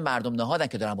سازمان‌های مردم نهادن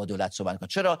که دارن با دولت صحبت می‌کنن.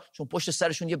 چرا؟ چون پشت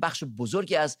سرشون یه بخش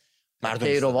بزرگی از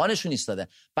پیروانشون ایستادن.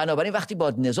 بنابراین وقتی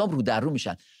با نظام رو در رو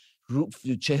میشن،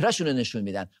 چهرهشون رو نشون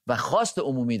میدن و خواست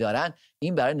عمومی دارن،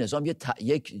 این برای نظام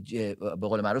یک به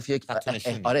قول معروف یک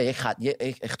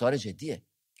اخطار جدیه.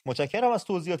 متشکرم از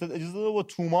توضیحاتت. اجازه بده با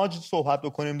توماج صحبت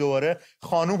بکنیم دوباره.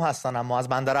 خانوم هستن اما از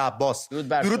بندر عباس.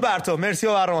 درود بر تو. مرسی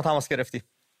و برنامه تماس گرفتی.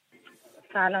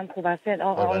 سلام، خوب هستید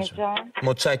آقا امید جان؟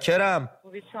 متشکرم.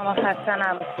 خوبی شما؟ خسته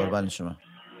نباشید. قربان شما.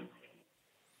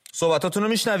 صحبتاتون رو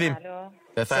میشنویم.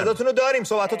 صداتون رو داریم،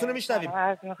 صحبتاتون رو میشنویم.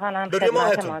 عرض می‌کنم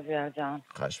خدمت مازیار جان.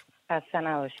 خسته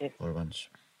نباشید. قربان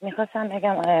شما. می‌خواستم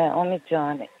بگم امید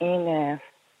جان، این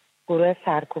گروه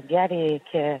سرکوبگری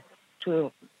که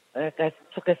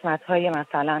تو قسمت‌های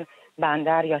مثلا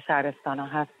بندر یا شهرستان‌ها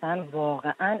هستن،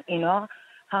 واقعا اینا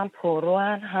هم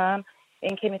پروان، هم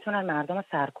اینکه میتونن مردم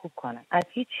سرکوب کنن. از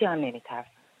هیچی هم نمیترسن.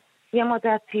 یه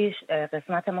مدت پیش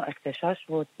قسمت ما اختشاش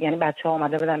بود، یعنی بچه‌ها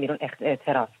اومده بودن بیرون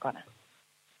اعتراض کنن.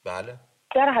 بله.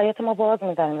 در حیاط ما باز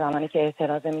می‌ذاریم زمانی که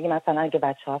اعتراض میگی مثلا اگه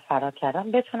بچه‌ها فرار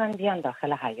کردن بتونن بیان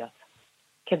داخل حیاط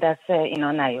که دست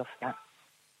اینا نیفتن.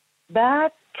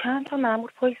 بعد چند تا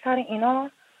مأمور پلیس سر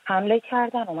اینا حمله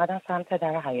کردن، اومدن سمت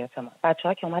در حیاط ما.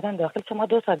 بچه‌ها که اومدن داخل، چون ما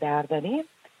 2 تا در داریم،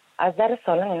 از در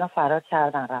سالن اینا فرار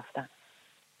کردن رفتن.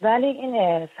 ولی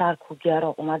این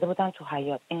سرکوبگرا اومده بودن تو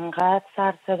حیاط، اینقدر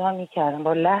سر صدا میکردن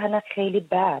با لحن خیلی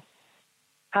بد.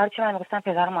 هرچی من میگفتم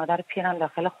پدر و مادر پیرم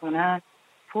داخل خونه،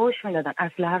 فوش میدادن.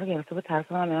 اسلحه رو گرفته بود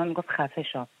طرف من میگفت خفه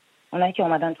شو. اونایی که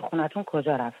اومدن تو خونتون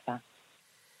کجا رفتن؟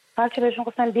 هرچی بهشون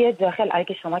گفتن بیاید داخل،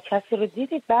 اگه شما کسی رو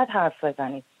دیدید بعد حرف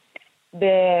بزنید.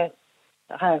 به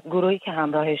گروهی که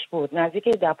همراهش بود نزدیک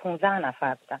 10-15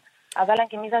 نفر بودن. اولا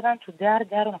که میزدن تو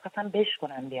در رو می‌خواستن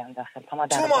بشکنن بیان داخل تا ما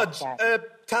در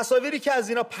تصاویری که از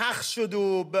اینا پخش شد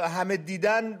و به همه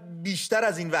دیدن بیشتر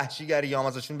از این وحشیگری هم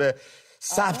ازشون به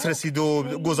ثبت رسید و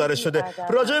گزارش شده.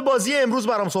 راجع به بازی امروز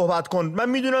برام صحبت کن. من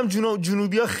میدونم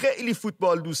جنوبی‌ها خیلی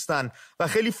فوتبال دوستن و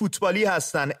خیلی فوتبالی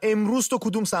هستن. امروز تو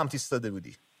کدوم سمت ایستاده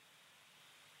بودی؟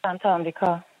 سمت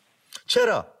آمریکا.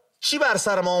 چرا؟ چی بر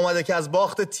سر ما اومده که از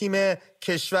باخت تیم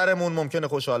کشورمون ممکنه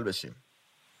خوشحال بشیم؟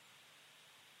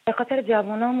 به خاطر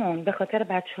جوانامون، به خاطر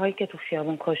بچه‌هایی که تو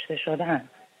خیابون کشته شدن.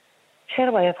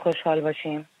 چرا باید خوشحال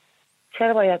باشیم؟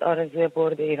 چرا باید آرزوی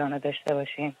برد ایران رو داشته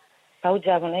باشیم؟ و اون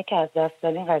جوانایی که از دست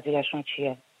دادین قضیهشون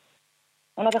چیه؟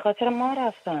 اونا به خاطر ما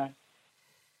رفتن.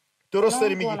 درست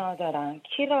داری میگی. دارن.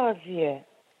 کی راضیه؟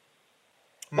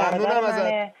 ممنونم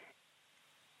ازت.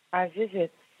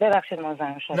 عزیزت ببخشید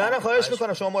مزاحم شدم. نه خواهش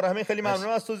میکنم، شما مرحمین، خیلی ممنونم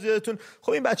از توضیحاتون.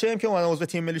 خب این بچه‌هایی که اومدن عضو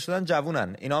تیم ملی شدن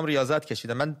جوونن، اینا هم ریاضت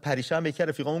کشیدن. من پریشب به یک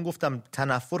رفیقامون گفتم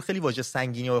تنفر خیلی واژه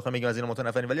سنگینی بخوام بگم از اینا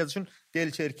متنفرین، ولی ازشون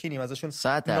دلچرکینیم، ازشون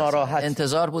ناراحت.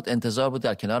 انتظار بود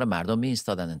در کنار مردم می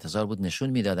ایستادن، انتظار بود نشون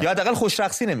میدادن، یا حداقل خوش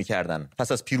رقصی نمیکردن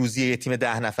پس از پیروزی یه تیم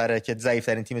 10 نفره که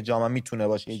ضعیف‌ترین تیم جام میتونه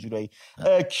باشه یه جورایی.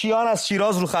 کیان از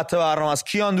شیراز رو خط برنامه است.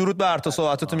 کیان درود بر تو،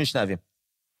 صحبتاتو میشنویم.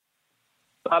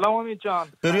 سلام امید جان.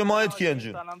 بروی ماهت کیان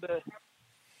جون. سلام به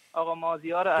آقا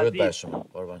مازیار عزیز.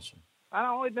 قربان شما. من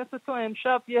امید مثل تو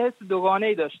امشب یه حس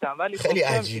دوگانه‌ای داشتم، ولی خیلی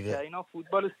عجیبه. اینا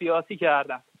فوتبال سیاسی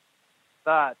کردن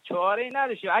و چاره‌ای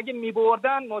نداشتیم. اگه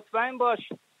می‌بردن مطمئن باش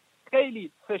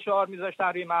خیلی فشار می‌ذاشتن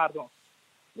روی مردم.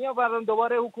 میآوردن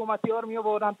دوباره حکومتی‌ها رو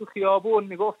میآوردن تو خیابون،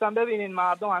 میگفتن ببینین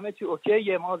مردم همه چی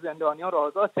اوکیه، ما زندانی‌ها رو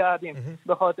آزاد کردیم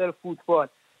به خاطر فوتبال،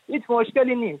 هیچ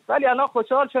مشکلی نیست. ولی الان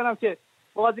خوشحال شدم که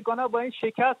بازیکن‌ها با این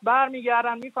شکست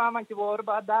برمیگردن، میفهمن که دوباره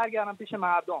باید برگردن پیش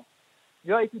مردم،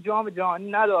 جایی که جام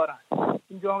جهانی ندارن.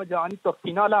 این جام جهانی تا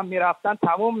فینال هم میرفتن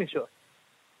تموم میشد.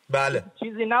 بله.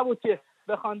 چیزی نبود که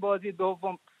بخوان بازی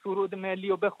دوم سرود ملی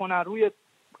رو بخونن روی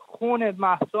خون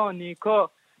مهسا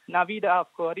نیکا نوید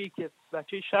افکاری که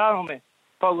بچه شهرمه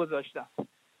پا گذاشتن.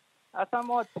 اصلا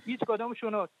ما هیچ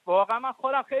کدومشون، واقعا من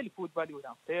خودم خیلی فوتبالی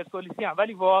بودم، پرسپولیسی هم،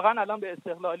 ولی واقعا الان به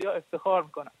استقلالیا افتخار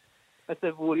میکنم، مثل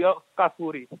وریا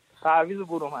قفوری، پرویز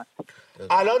برومند.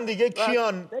 الان دیگه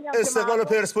کیان استقلال و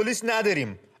پرسپولیس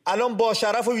نداریم، الان با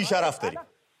شرف و بی شرف داریم.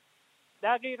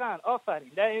 دقیقاً،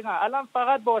 آفرین، دقیقاً. الان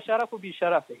فقط با شرف و بی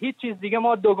شرفه، هیچ چیز دیگه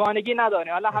ما دوگانگی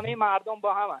نداریم. الان همه مردم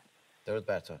با هم هست. درود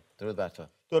بر تو، درود بر تو.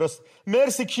 درست.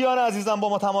 مرسی کیان عزیزم با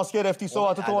ما تماس گرفتی،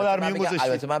 صحبت تو در میون گذاشتی.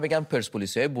 البته من بگم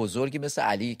پرسپولیس‌های بزرگی مثل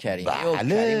علی کریمی و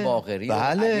کریم باقری و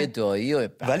علی دایی و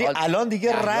ولی الان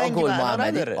دیگه رنگ گل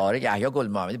محمدی، آره یحیی گل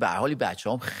محمدی، به هر حال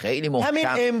بچه‌ام خیلی محکم. همین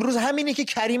امروز همینه که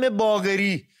کریم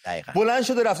باقری بلند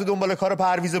شده رفته دنبال کار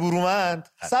پرویز برومند،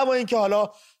 سوا اینکه حالا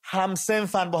هم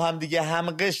صنفن با هم دیگه،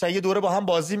 هم قشن، یه دوره با هم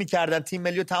بازی میکردن، تیم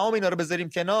ملی و تمام اینا رو بذاریم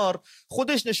کنار،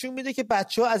 خودش نشون میده که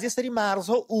بچه‌ها از یه سری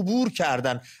مرزها عبور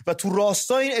کردن و تو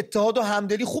راستای این اتحاد و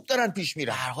همدلی خوب دارن پیش میرن.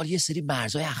 به هر حال یه سری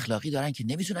مرزهای اخلاقی دارن که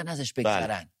نمیتونن ازش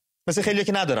بگذرن. مثل خیلیا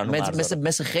که ندارن،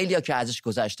 مثل خیلیا که ازش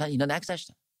گذشتن، اینا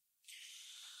نگذشتن.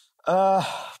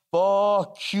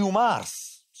 با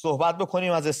کیومرس صحبت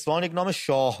بکنیم از اصفهان. یک نام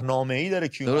شاهنامه‌ای داره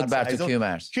کیومرس. درود بر تو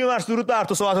کیومرس. کیومرس درود بر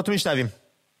تو، صحبتاتو میشنویم.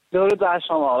 درود بر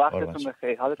شما، وقتتون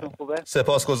بخیر، حالتون خوبه؟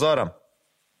 سپاسگزارم.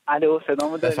 الو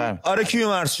صدامو دارین؟ آره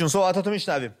کیومرس جون، صحبتاتو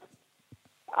میشنویم.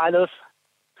 الو،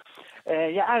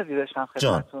 یه عرضی داشتم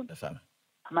خدمتتون.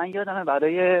 من یادمه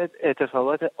برای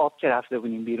اعتصابات آب که رفته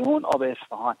بودیم بیرون، آب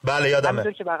اصفهان. بله یادمه.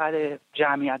 همونطور که بغل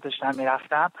جمعیت داشتم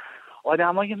میرفتم،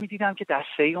 آدمایی میدیدم که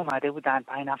دسته‌ای اومده بودن،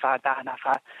 5 نفر 10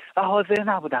 نفر، و حاضر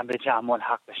نبودن به جمع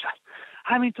ملحق بشن.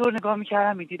 همینطور نگاه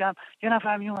میکردم، میدیدم یه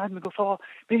نفر میومد میگفت آقا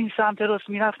بریم سمت راست،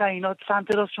 میرفتن اینا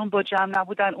سمت راست، چون با جمع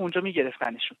نبودن اونجا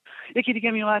میگرفتنشون. یکی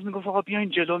دیگه میومد میگفت آقا بیاین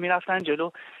جلو، میرفتن جلو.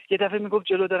 یه دفعه میگفت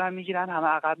جلو دارن میگیرن، همه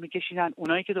عقب میکشیدن،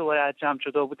 اونایی که دوباره از جمع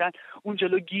جدا بودن اون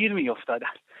جلو گیر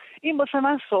میافتادن. این واسه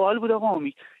من سوال بود آقا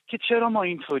امید که چرا ما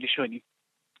اینطوری شدیم.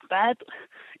 بعد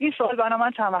این سوال برای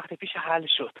من چند وقت پیش حل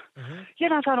شد. یه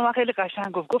نفر اون خیلی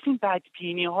قشنگ گفت این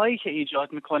بدبینی هایی که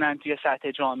ایجاد میکنن توی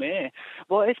سطح جامعه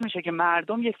باعث میشه که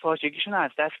مردم یک پارچگیشون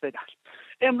از دست بدن.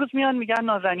 امروز میان میگن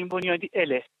نازنین بنیادی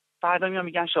اله، فردا میان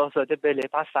میگن شاهزاده بله،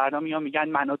 پس فردا میان میگن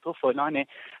من و تو فلانه.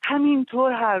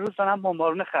 همینطور هر روز دارن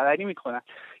بمبارون خبری میکنن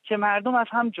که مردم از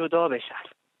هم جدا بشن.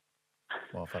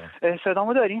 موافقم.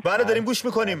 صدامو داریم؟ بله داریم گوش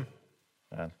میکنیم.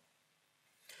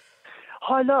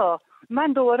 حالا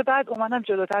من دوباره بعد اومدم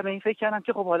جلوتر به این فکر کردم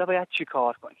که خب حالا باید چی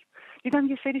کار کنیم. دیدم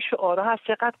یه سری شعارها هست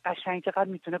چقدر قشنگ، چقدر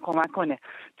میتونه کمک کنه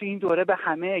تو این دوره به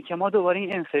همه که ما دوباره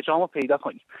این انسجام رو پیدا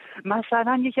کنیم.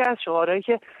 مثلا یکی از شعارهایی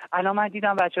که الان من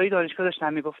دیدم بچهای دانشگاه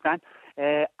داشتن میگفتن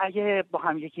اگه با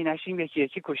هم یکی نشیم یکی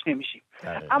یکی کش نمیشیم.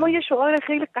 اما یه شعار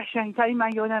خیلی قشنگتری من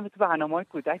یادم تو برنامه‌های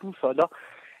کودک اون سالا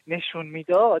نشون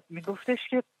میداد، میگفتش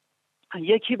که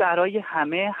یکی برای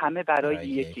همه، همه برای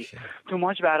یکی،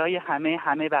 توماج برای همه،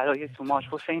 همه برای توماج،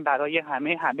 حسین برای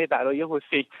همه، همه برای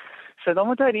حسین.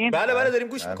 صدامو دارین؟ بله بله داریم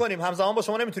گوش میکنیم. همزمان با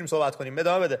شما نمیتونیم صحبت کنیم.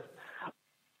 ادامه بده.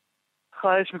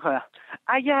 خواهش میکنم.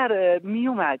 اگر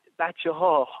میومد بچه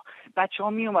ها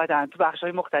می اومدن تو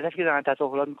بخش‌های مختلفی که دارن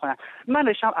تظاهرات میکنن، من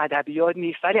رشتم ادبیات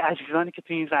نیست ولی عزیزانی که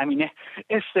تو این زمینه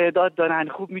استعداد دارن،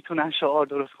 خوب میتونن شعار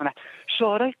درست کنن،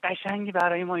 شعارهای قشنگی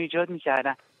برای ما ایجاد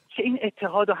میکردن که این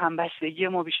اتحاد و همبستگی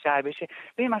ما بیشتر بشه.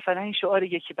 ببین مثلا این شعار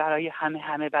یکی برای همه،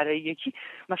 همه برای یکی،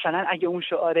 مثلا اگه اون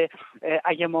شعار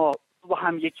اگه ما با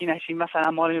هم یکی نشیم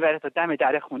مثلا ما رو میبره تا دم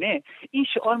در خونه، این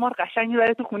شعار ما رو قشنگ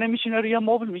میبره تو خونه، میشینه روی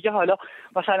مبل، میگه حالا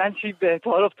مثلا چی به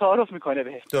تعارف میکنه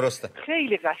بهش. درسته،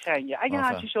 خیلی قشنگه. اگه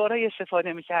همچین شعارهای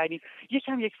استفاده میکردیم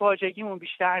یکم یک واژگیمون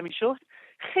بیشتر میشد،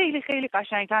 خیلی خیلی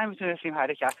قشنگتر میتونستیم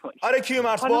حرکت کنیم. آره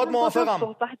کیومرس باهات موافقم.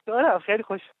 صحبت دارم خیلی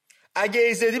خوش. اگه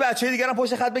ایزدی بچه‌های دیگران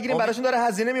پشت خط بگیریم براشون داره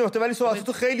هزینه میفته، ولی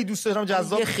صحبتتو خیلی دوست دارم،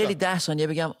 جذاب. یه خیلی 10 ثانیه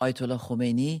بگم آیت الله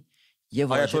خمینی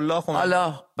آیت الله خمینی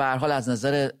حالا به هر حال از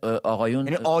نظر آقایون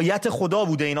یعنی آیت خدا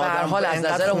بوده این آدم، به هر حال از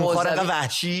نظر حوزوی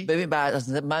وحشی. ببین بعد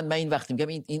از من این وقتی میگم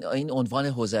این عنوان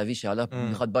حوزویشه، حالا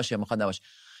میخواد باشه میخواد نباشه،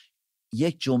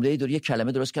 یک جمله درست، یک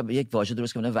کلمه درست که یک واژه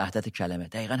درست که به وحدت کلمه،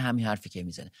 دقیقاً همین حرفی که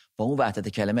میزنه. با اون وحدت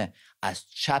کلمه از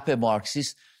چپ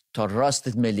مارکسیست تا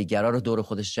راست ملیگرا رو دور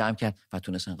خودش جمع کرد و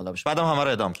تونست انقلابش بعدم همه رو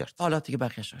اعدام کرد. حالا دیگه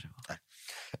بقیه‌اش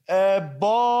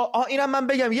با اینم من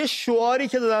بگم یه شعاری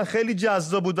که دادن خیلی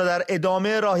جذاب بود و در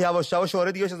ادامه راه یواش یواش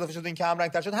شعار دیگه اضافه شد، این که هم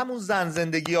رنگ‌تر شد، همون زن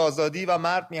زندگی آزادی و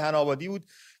مرد میهن آبادی بود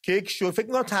که یک شعار، فکر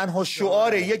می‌کنم تنها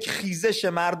شعار یک خیزش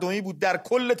مردمی بود در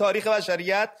کل تاریخ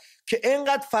بشریت که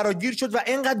اینقدر فراگیر شد و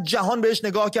اینقدر جهان بهش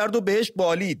نگاه کرد و بهش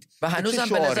بالید و هنوزم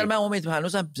به نظر من امید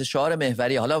هنوزم شعار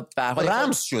محوری، حالا به هر حال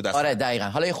رمز شده. آره دقیقاً،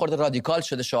 حالا یه خورده رادیکال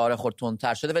شده، شعار خورد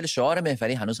تندتر شده، ولی شعار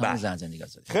محوری هنوز همون زن زندگی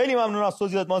آزادی. خیلی ممنون از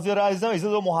توضیحات مازیار عزیزم. اجازه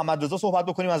بدید محمد رضا صحبت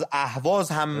بکنیم از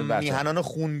اهواز، هم میهنان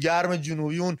خونگرم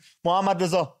جنوبی اون. محمد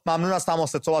رضا ممنون از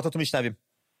تماست، صحبتاتو میشنویم.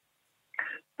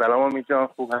 سلام امید جان،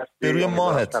 خوب هستی؟ به روی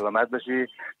ماهت. سلامت باشی.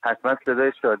 حتما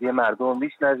صدای شادی مردم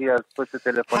میشنوی از پشت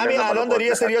تلفن. همین الان داره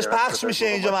یه سریاش پخش میشه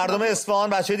اینجا، مردم اصفهان،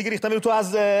 بچه‌های دیگه ریختن. تو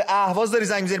از اهواز داری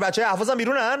زنگ می‌زنی؟ بچه‌های اهواز هم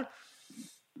بیرونن؟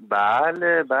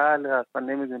 بله اصلا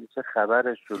نمیدونی چه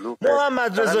خبر شلوغه.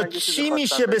 محمد رضا چی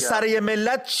میشه به سر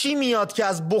ملت؟ چی میاد که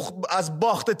از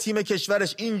باخت تیم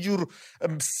کشورش اینجور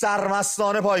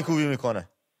سرمستانه پایکوبی میکنه؟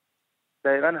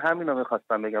 دقیقاً همینو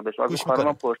می‌خواستم بگم به شما.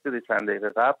 خانمم پرسید چند دقیقه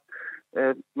قبل.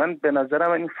 من به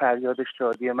نظرم این فریاد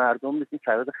شادی مردم نیست، این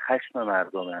فریاد خشم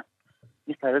مردمه.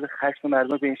 این فریاد خشم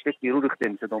مردم به این شکل بیرون ریخته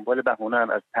میشه، دنبال بهونه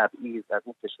از تبعیض، از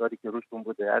اون فشاری که روشون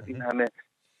بوده، از این همه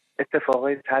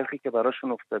اتفاقای تلخی که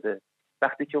براشون افتاده.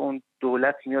 وقتی که اون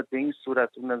دولت میاد به این صورت،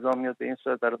 اون نظام میاد به این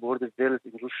صورت برای برد ولز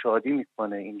اینجور شادی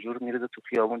میکنه، اینجور میرزه تو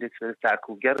خیابون یک سری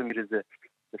سرکوبگر رو میرزه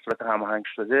به صورت هماهنگ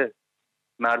شده،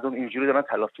 مردم اینجوری دارن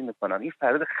تلافی میکنن. این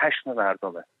فریاد خشم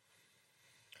مردمه.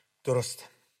 درست.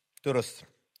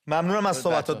 ممنونم از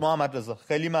صحبتات محمد رضا،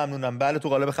 خیلی ممنونم. بله تو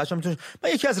قالب خشم میتونی. من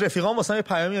یکی از رفیقام واسم یه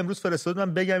پیامی امروز فرستاد،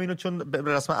 من بگم اینو چون به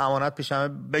رسم امانت پیشمه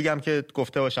بگم که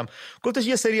گفته باشم. گفتش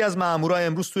یه سری از مامورا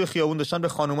امروز توی خیابون داشتن به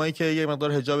خانمایی که یه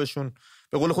مقدار حجابشون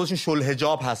به قول خودشون شل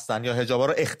حجاب هستن یا حجابا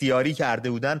رو اختیاری کرده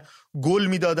بودن گل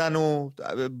میدادن و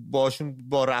باشون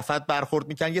با رفعت برخورد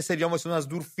میکنن. یه سری هم واسه از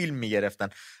دور فیلم میگرفتن.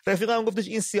 رفیقم گفتش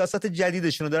این سیاست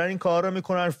جدیدشون رو دارن، این کارا رو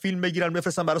میکنن، فیلم بگیرن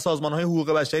بفرستن برای سازمان‌های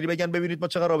حقوق بشری، بگن ببینید ما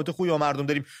چقدر رابطه خوبی با مردم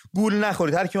داریم، گول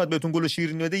نخورید، هر کی اومد بهتون گل و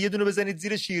شیرینی بده یه دونه بزنید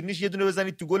زیر شیرینیش، یه دونه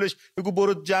بزنید تو گلش، بگو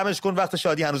برو جمعش کن، وقت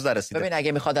شادی هنوز نرسیده. ببین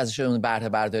اگه میخواد ازشون بهره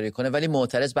برداری کنه ولی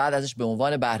معترض بعد ازش به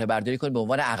عنوان بهره برداری کنه به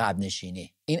عنوان عقب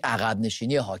نشینی. این عقب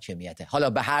نشینی حاکمیته، حالا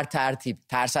به هر ترتیب،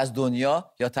 ترس از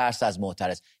دنیا یا ترس از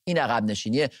معترض. این عقب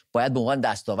نشینی باید به عنوان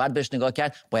دستاورد بهش نگاه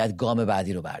کرد، باید گام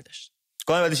بعدی رو برداشت.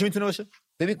 گام بعدی چی میتونه باشه؟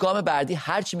 ببین گام بعدی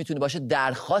هر چی میتونه باشه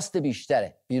درخواست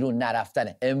بیشتره، بیرون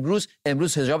نرفتنه.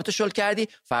 امروز حجابتو شل کردی،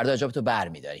 فردا حجابتو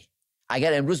برمی‌داری.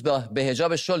 اگر امروز به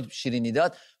حجاب شل شیرینی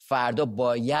داد، فردا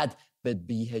باید به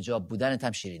بی حجاب بودنت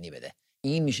هم شیرینی بده.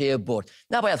 این میشه یه برد.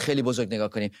 نباید خیلی بزرگ نگاه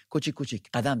کنیم، کوچیک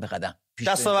قدم به قدم.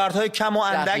 دستاوردهای کم و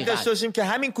اندک داشته باشیم که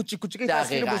همین کوچیک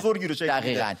تاثیر بزرگی رو شکل میده.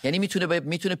 دقیقاً. یعنی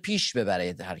میتونه پیش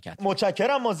ببره حرکت.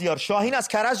 متشکرم مازیار. شاهین از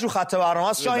کرج رو خط برنامه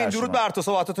است. شاهین درود بر تو،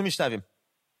 صحبتاتو میشنویم.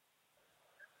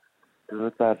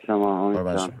 درود بر شما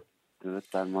امید جان. درود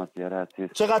بر مازیار عزیز.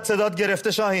 چقدر صدات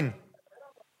گرفته شاهین؟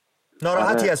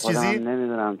 ناراحتی از چیزی؟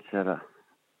 نمیدونم چرا،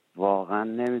 واقعا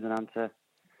نمیدونم چه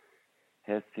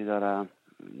حسی دارم،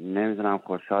 نمیدونم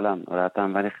خوشحالم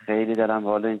ناراحتم، ولی خیلی دلم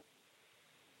حال این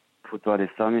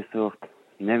فوتبالیستا میسوخت.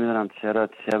 نمیدونم چرا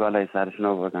چه بلایی سرشون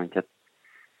آوردن که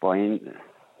با این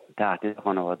تهدید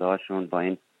خانواده هاشون، با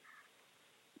این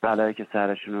بلایی که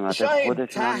سرشون اومده.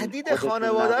 تهدید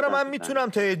خانواده رو من میتونم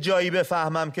تا یه جایی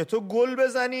بفهمم که تو گل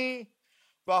بزنی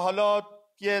و حالا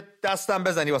یه دستم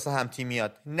بزنی واسه هم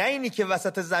تیمیات، نه اینی که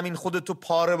وسط زمین خودتو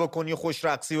پاره بکنی و خوش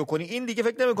رقصی بکنی. این دیگه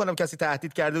فکر نمی کنم کسی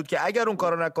تهدید کرده بود که اگر اون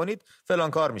کارو نکنید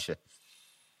فلان کار میشه.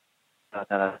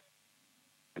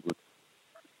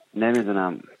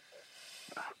 نمیدونم.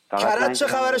 کرج چه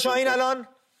خبر شاهین الان؟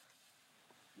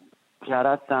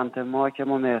 کرج سمت ما که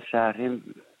ما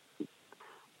مهرشهریم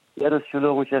یه روز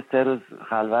شلوغ میشه، 3 روز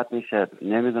خلوت میشه.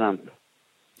 نمیدونم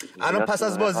الان پس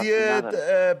از بازی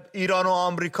ایران و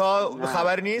آمریکا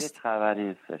خبری نیست؟ هیچ خبری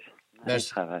نیستش.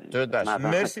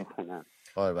 مرسی.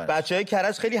 بچه‌های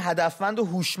کرج خیلی هدفمند و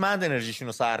هوشمند انرژیشون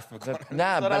رو صرف میکنن.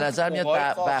 نه به نظر میاد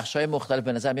بخش‌های مختلف،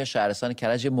 به نظر میاد شهرستان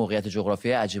کرج موقعیت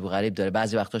جغرافیایی عجیب و غریب داره.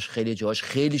 بعضی وقتاش خیلی جاهاش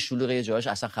خیلی شلوغه، جاهاش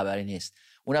اصلا خبری نیست.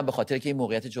 اونم به خاطر که این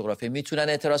موقعیت جغرافیایی میتونن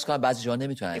اعتراض کنن، بعضی جاها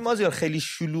نمیتونن. این مازیار خیلی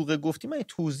شلوغه گفتی، من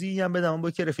توضیحی هم بدم.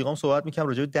 با که رفیقام صحبت می‌کردم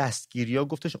راجع به دستگیری‌ها،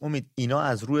 گفتش امید اینا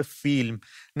از روی فیلم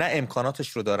نه امکاناتش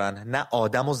رو دارن، نه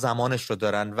آدم و زمانش رو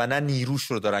دارن و نه نیروش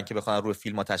رو دارن که بخوان روی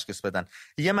فیلم‌ها تشخیص بدن.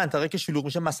 یه منطقه که شلوغ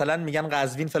میشه، مثلا میگن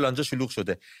قزوین فلانجا شلوغ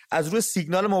شده، از روی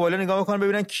سیگنال موبایل نگاه می‌کنن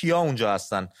ببینن کیا اونجا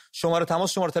هستن، شماره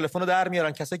تماس، شماره تلفن رو در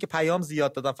میارن، کسایی که پیام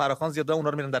زیاد دادن، فراخوان زیاد دادن، اونا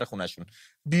رو میرن در خونه‌شون.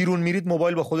 بیرون میرید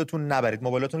موبایل با خودتون نبرید،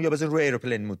 موبایلاتون یا بزنید روی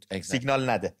ایروپلین مود، سیگنال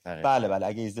نده. بله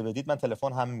اگه اجازه بدید من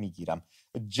تلفن هم میگیرم.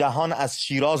 جهان از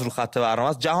شیراز رو خط برنامه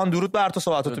است. جهان درود بر تو،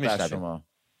 صحبتاتو میشنویم.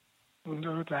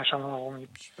 درود بر شما آقا امید.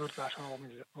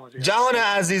 جهان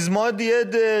عزیز، ما دیگه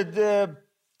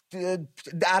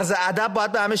عرض ادب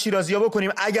باید به همه شیرازی‌ها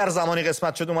بکنیم. اگر زمانی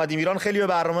قسمت شد اومدیم ایران، خیلی به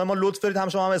برنامه ما لطف دارید، هم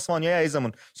شما هم اسپانیایی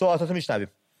عزیزمون. صحبتاتو میشنویم.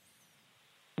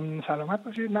 سلامت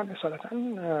باشید. من اصالتا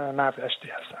مردشتی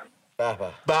هستم.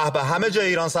 به به همه جای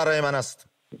ایران سرای من است.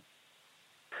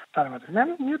 سلامت.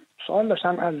 من یه سوال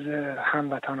داشتم از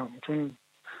هموطنام، چون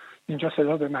اینجا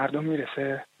صدا به مردم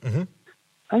میرسه.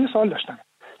 من یه سوال داشتم.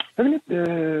 ببینید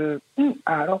این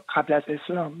عراق قبل از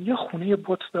اسلام یه خونه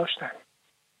بت داشتن.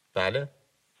 بله.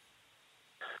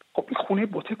 خب این خونه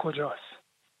بت کجاست؟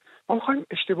 ما میخوایم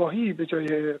اشتباهی به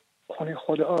جای خونه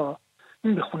خدا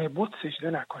این به خونه بت سجده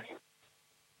نکنیم.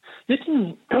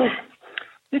 یکی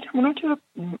اونا که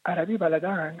عربی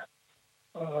بلدن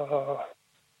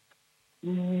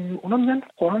اونا میگن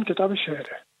قرآن کتاب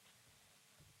شعره،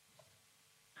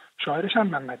 شاعرش هم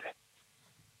محمده.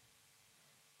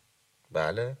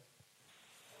 بله.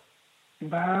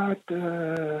 بعد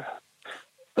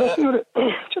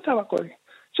چه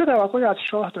توقعی از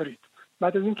شاه دارید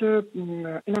بعد از اینکه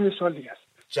اینم یه سوال دیگه است؟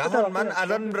 جهان، من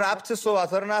الان ربط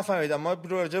صحبت‌ها رو نفهمیدم. ما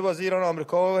راجع به بازی ایران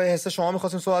آمریکا و حس شما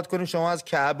می‌خواستیم صحبت کنیم. شما از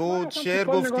کعبه و شعر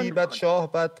گفتی، بعد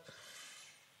شاه، بعد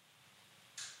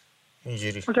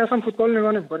اینجوری. ما که اصلا فوتبال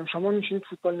نگاه نمی‌کنیم. شما میشینید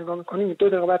فوتبال نگاه می‌کنید، 2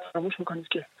 دقیقه بعد فراموش می‌کنید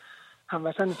که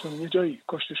هموطنتون یه جایی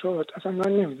کشته شد. اصلا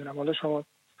من نمی‌دونم. حالا شما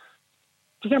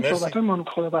دیگه صحبت‌های مانوت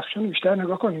خدابخشیان بیشتر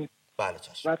نگاه کنید. بله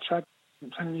چشم. بعد شاید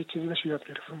مثلا یه چیزی بشه یاد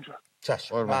گرفت اونجا.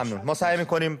 چشم. ممنون. ما سعی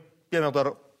می‌کنیم یه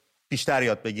مقدار بیشتر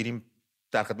یاد بگیریم،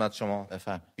 در خدمت شما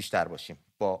بیشتر باشیم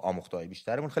با آموخته‌های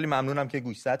بیشترمون. خیلی ممنونم که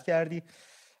گوشزد کردی.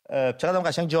 چقدر هم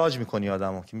قشنگ جاج می‌کنی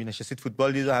آدمو که می‌نشستید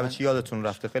فوتبال دید و همه چی یادتون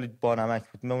رفته. خیلی بانمک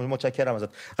بود. متشکرم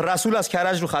ازت. رسول از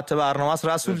کرج رو خط برنامه است.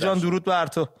 رسول جان درود بر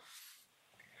تو.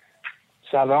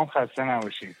 سلام، خسته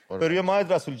نباشید. بروی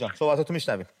ماید رسول جان، صحبتاتو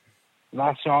میشنویم.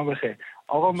 وقت شما بخیر.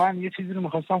 آقا من یه چیزی رو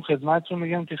می‌خواستم خدمتتون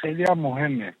بگم که خیلی هم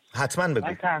مهمه. حتما بگو.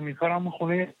 من تعمیرکارم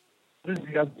خونه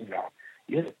زیاد دیدم.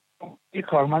 یه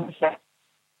کارمند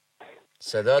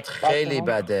صدات خیلی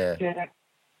بده.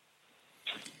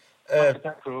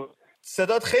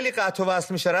 صدات خیلی قطع و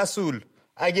وصل میشه رسول.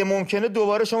 اگه ممکنه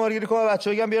دوباره شماره گیری کنم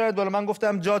بچه‌ها بگم بیارید بالا. من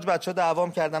گفتم جاج، بچه‌ها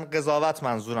دعوام کردن، قضاوت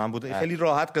منظورم بود. خیلی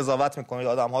راحت قضاوت میکنید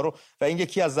آدم‌ها رو و این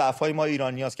یکی از ضعف‌های ما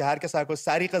ایرانیاست که هر کس هر کاری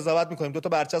سریع قضاوت میکنیم، 2 تا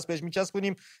برچسب بهش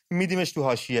میچسبونیم، میدیمش تو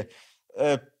حاشیه.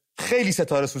 خیلی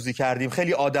ستاره سوزی کردیم،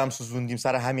 خیلی آدم سوزوندیم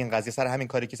سر همین قضیه، سر همین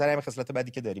کاری که سر همین خصلت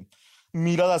بدی که داریم.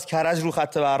 میلاد از کرج رو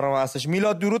خط برنامه هستش.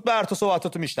 میلاد درود بر تو،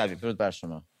 صحبتاتو میشنویم. درود بر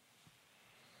شما.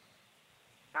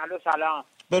 الو سلام.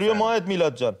 بروی ماهت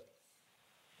میلاد جان.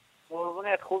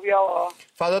 قربونت، خوبی آقا؟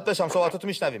 فدات بشم، صحبتاتو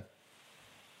میشنویم.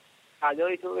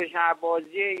 فدای تو بشم.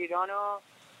 بازی ایران و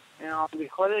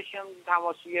آمریکا داشتم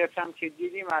تماس گرفتم که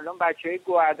دیدیم الان بچهای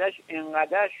گوهردش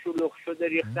انقدر شلوغ شده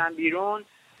ریختن بیرون،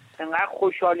 انقدر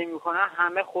خوشحالی میکنن،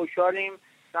 همه خوشحالیم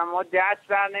و ما دست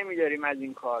بر نمیداریم از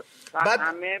این کار و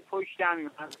همه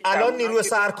پشتیم. الان نیروی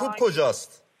سرکوب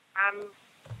کجاست؟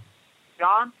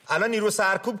 جان؟ الان نیروی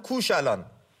سرکوب کوش؟ الان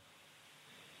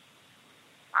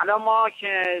ما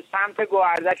که سمت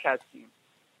گوهردش هستیم.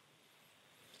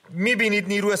 میبینید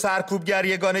نیروی سرکوبگر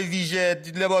یگانه ویژه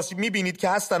لباسی میبینید که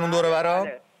هستن اون دوره برا؟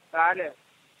 بله.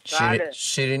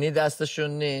 شیرینی دستشون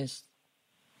نیست؟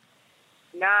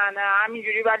 نه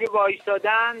همینجوری ولی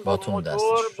وایستادن با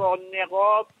موتور، با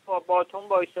نقاب، با باتون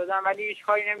وایستادن، ولی هیچ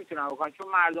کاری نمیتونن بکنن چون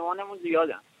مردمانمون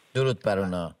زیادن. درود بر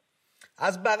اونا.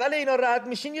 از بغل اینا رد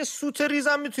میشین یه سوت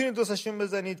ریزم میتونید دوستشون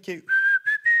بزنید که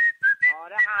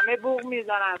آره همه بوق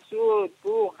میزنن، سوت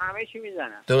بوق همه چی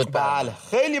میزنن. درود بله.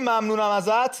 خیلی ممنونم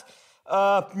ازت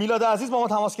میلاد عزیز، با ما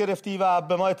تماس گرفتی و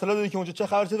به ما اطلاع دادی که اونجا چه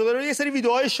خبره. تو یه سری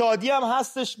ویدیوهای شادی هم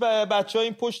هستش، بچه‌ها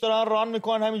این پشت دارن ران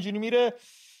میکنن، همینجوری میره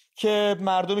که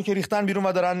مردمی که ریختن بیرون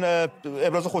و دارن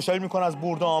ابراز خوشحالی میکنن از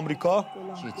برد آمریکا.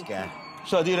 چیتگر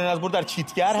شادی ایرانی از برد در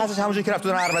چیتگر هستش، همونجوری که رفتن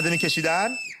دارن عربده میکشیدن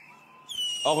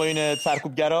آقایون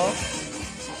سرکوبگرا.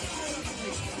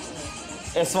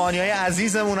 اصفهانیای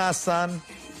عزیزمون هستن.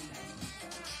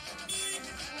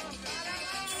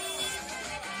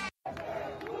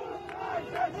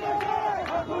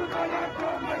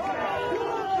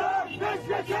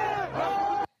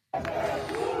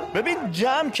 ببین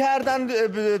جمع کردن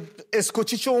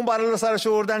اسکوچیچو اون بالا سرش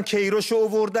آوردن، کیروشو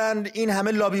آوردن، این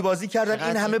همه لابی بازی کردن،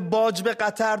 این همه باج به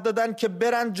قطر دادن که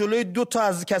برن جلوی 2 تا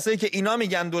از کسایی که اینا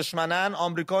میگن دشمنن،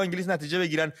 آمریکا و انگلیس، نتیجه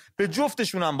بگیرن. به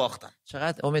جفتشون هم باختن.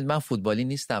 چقدر امید، من فوتبالی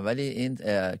نیستم ولی این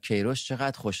کیروش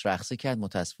چقدر خوش رقصی کرد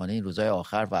متاسفانه این روزهای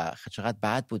آخر و چقدر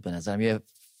بد بود به نظرم. یه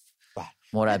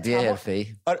مربی حرفه‌ای.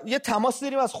 یه تماس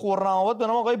داریم از خرم‌آباد به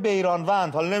نام آقای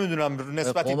بیرانوند، حالا نمیدونم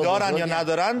نسبتی دارن یا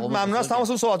ندارن. ممنون از تماس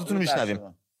و صحبتاتون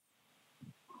میشنویم.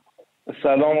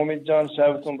 سلام امید جان،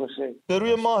 شبتون بخیر. به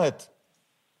روی ماهت.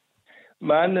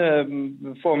 من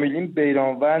فامیلیم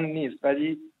بیرانوند نیست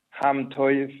ولی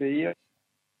همطایفه‌ای.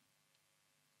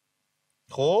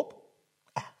 خب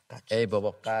ای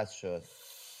بابا قطع شد.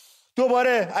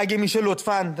 دوباره اگه میشه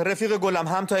لطفاً رفیق گلم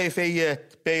همطایفه‌ای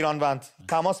بیرانوند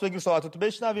تماس بگیر صحبتاتو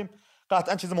بشنویم.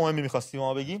 قطعا چیز مهمی می‌خواستی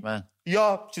ما بگیم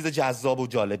یا چیز جذاب و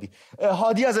جالبی.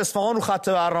 هادی از اصفهان رو خط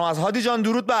برنامه است. هادی جان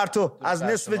درود بر تو. از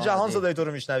نصف جهان صدای تو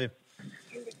رو میشنویم.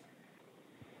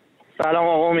 سلام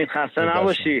آقا امید، خسته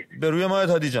نباشی. به روی ماهت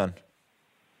هادی جان.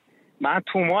 من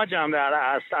توماجم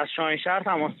از شاهینشهر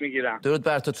تماس میگیرم. درود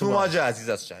بر تو توماج عزیز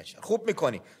از شاهینشهر. خوب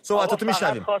میکنی. صحبتاتو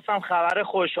میشنویم. خواستم خبر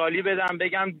خوشحالی بدم،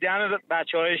 بگم دم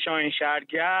بچهای شاهینشهر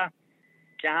گرم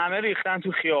که همه ریختن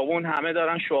تو خیابون، همه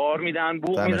دارن شعار میدن،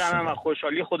 بوق میزنن و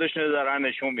خوشحالی خودشونو دارن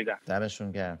نشون میدن.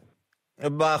 دمشون گرم.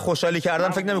 با خوشحالی کردن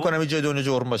فکر نمی‌کنم این جای دنیا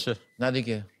جرم باشه. نه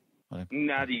دیگه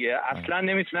اصلا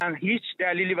نمیتونن هیچ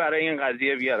دلیلی برای این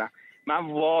قضیه بیارن.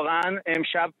 من واقعا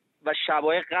امشب و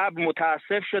شبای قبل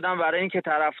متاسف شدم برای اینکه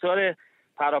طرفدار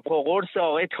پراپاگورس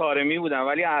آقای طارمی بودم،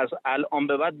 ولی از الان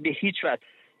به بعد به هیچ وجه،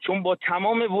 چون با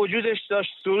تمام وجودش داشت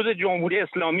سرود جمهوری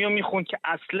اسلامی رو میخوند که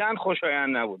اصلا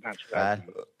خوشایند نبود.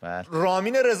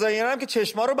 رامین رضاییان هم که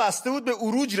چشما رو بسته بود به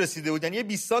عروج رسیده بود، یعنی یه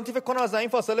 20 سانتی فکر کنم از این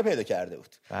فاصله پیدا کرده بود.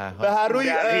 به هر روی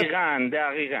دقیقاً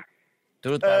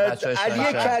درود بر بچه‌های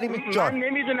علی کریمی جان. من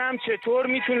نمیدونم چطور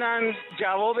میتونن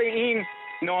جواب این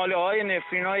ناله های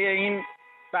نفرینای این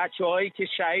بچه‌هایی که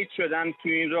شهید شدن تو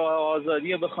این راه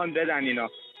آزادی بخوان بدن. اینا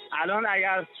الان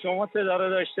اگر شما صدا رو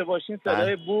داشته باشین،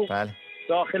 صدای بوق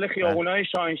داخل خیابونای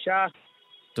شاهینشهر.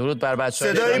 درود بر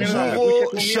بچه‌های صدای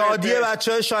بوق و شادی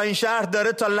بچه‌های شاهینشهر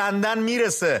داره تا لندن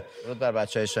میرسه. درود بر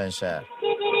بچه‌های شاهینشهر.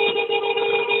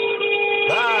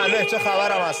 بله چه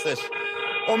خبرم هستش.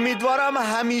 امیدوارم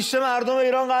همیشه مردم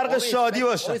ایران غرق شادی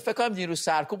باشن. فکر کنم دیروز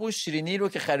سرکوب و شیرینی رو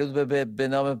که خرید به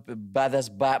نام بعد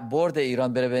از برد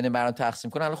ایران بره بین مردم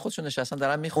تقسیم کنن، الان خودشون نشستن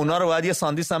دارن میخورن. اونا رو باید یه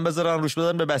ساندویچ هم بذارن روش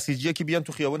بدن به بسیجی‌ها که بیان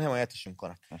تو خیابون حمایتشون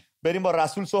کنن. بریم با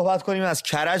رسول صحبت کنیم از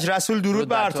کرج. رسول درود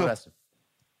بر تو.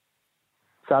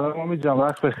 سلام امید جان،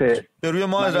 وقت بخیر. به روی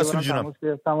ما رسول جونم.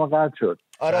 تمام قطع شد.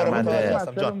 آره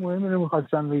مطلب مهمی رو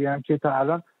می‌خواستم بگم که تا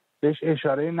الان بهش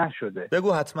اشاره نشده.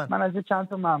 بگو حتما. من از چند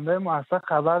تا منبع موثق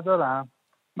خبر دارم.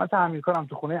 من تعمیر کنم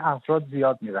تو خونه افراد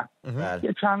زیاد میرم.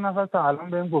 یه چند نفر تا الان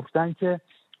بهم گفتن که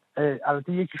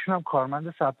البته یکیشون هم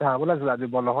کارمند ثبت تحول از رده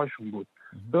بالاهاشون بود.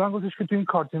 به من گفتش که تو این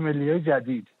کارت ملی‌های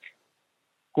جدید،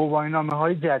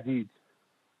 گواهینامه‌های جدید.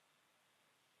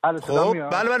 خب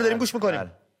بله داریم گوش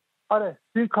می‌کنیم. آره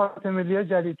تو این کارت ملی‌های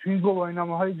جدید، تو این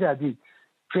گواهینامه‌های جدید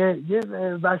که یه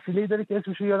وسیله‌ای داره که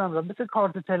اسمش یادم رفت، مثل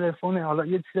کارت تلفن، حالا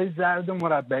یه چیزای زرد و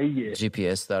مربعیه، جی پی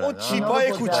اس داره، اون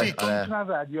چیپای کوچیک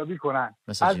میتونن ردیابی کنن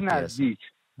از نزدیک.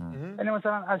 یعنی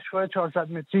مثلا از شوهای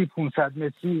 400 متری 500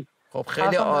 متری. خب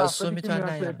خیلی آسون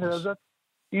میتونن.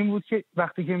 این بود که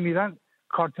وقتی که میرن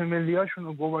کارت ملیاشون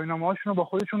و گواهینامه‌هاشون رو با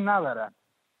خودشون نبرن.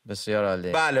 بسیار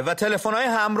عالی. بله و تلفن‌های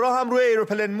همراه هم روی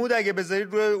ایروپلن مود اگه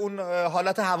بذارید، روی اون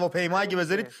حالت هواپیما اگه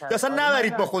بذارید، یا اصلا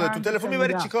نبرید با خودتون، تلفن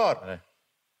میبرید چیکار؟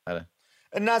 آره.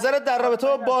 نظرت در رابطه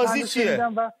با بازی چیه؟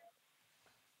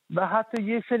 و حتی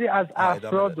یه سری از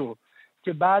افرادو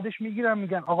که بعدش میگیرن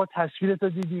میگن آقا تصویرتو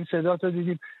دیدیم، صداتو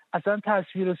دیدیم، اصلا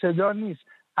تصویر و صدا نیست،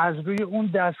 از روی اون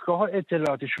دستگاه‌ها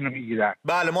اطلاعاتشون رو میگیرن.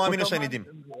 بله ما همینو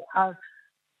شنیدیم.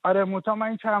 آره من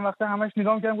این چند وقته همش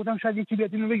نگاه می‌کردم، گفتم شاید یکی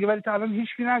بیاد اینو بگه، ولی تا الان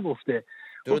هیچکی نگفته.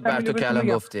 درود بر تو که الان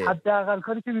گفتی. حداقل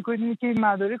کاری که می‌کنید اینه که این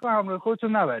مدارک رو همراه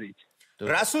خودتون نبرید.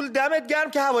 رسول دمت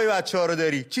گرم که هوای بچه‌ها رو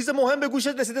داری. چیز مهم به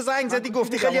گوشت رسیده، زنگ زدی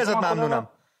گفتی، خیلی ازت ممنونم.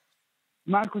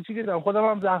 من کوچیکم، خودم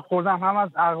هم زخم خوردم، هم از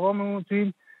اقواممون تو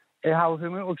این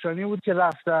هواپیمای اوکراینی بود که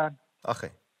رفتن.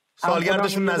 آخه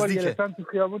سالگردشون نزدیکه. گرفتن تو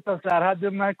خیابون تا سرحد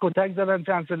من کتک زدن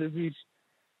چند سال پیش.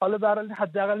 حالا برای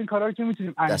حداقل این کارا رو که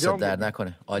میتونیم انجام بدیم. دست در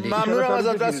نکنه. عالی. ممنونم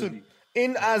ازت رسول.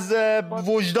 این از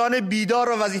وجدان بیدار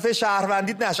و وظیفه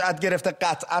شهروندیت نشأت گرفته،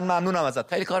 قطعا ممنونم ازت.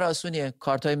 خیلی کار آسونیه.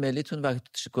 کارتای ملیتون و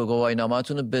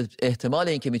گواهینامه‌هاتون رو به احتمال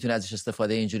اینکه میتونه ازش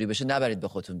استفاده اینجوری بشه نبرید به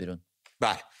خودتون بیرون.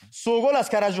 بله. سوگل از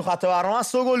کرج رو خط برنامه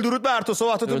است. سوگل درود بر تو،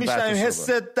 صحبتاتو میشنویم.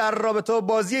 حست در رابطه با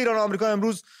بازی ایران و آمریکا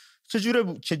امروز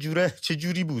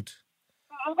چجوری بود؟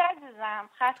 عزیزم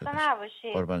خسته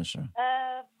نباشی. قربان شما.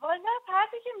 والا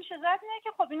حرفی که میشه زد اینه که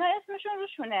خب اینا اسمشون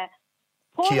روشونه.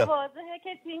 پر واضحه که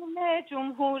تیم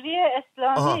جمهوری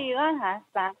اسلامی ایران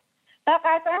هستن. و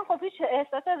قطعا خب هیچ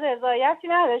احساس رضایتی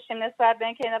نداشتیم نسبت به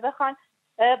اینکه اینا بخوان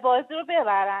بازی رو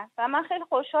ببرن و من خیلی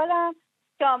خوشحالم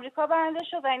که آمریکا برنده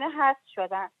شد و اینا حذف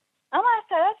شدن. اما از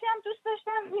طرفی هم دوست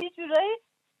داشتم یه جورایی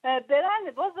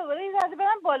برن باز دوباره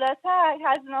برن بالاتر،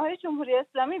 هزینه‌های جمهوری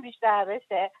اسلامی بیشتر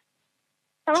بشه.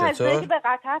 هزینه‌ای که به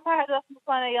قطر پرداخت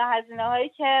میکنه یا هزینه‌هایی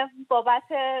که بابت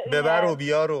ببر و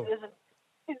بیار و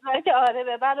چیزایی که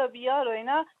ببر و بیار و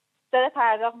اینا داره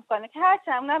پرداخت میکنه که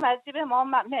هرچند اونم از جیب ما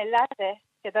ملته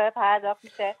که داره پرداخت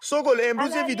میشه. سوگل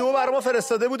امروز یه ویدیو برای ما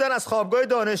فرستاده بودن از خوابگاه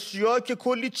دانشجوها که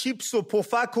کلی چیپس و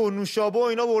پفک و نوشابه و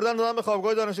اینا بردن دادن به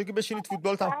خوابگاه دانشجو که بشینید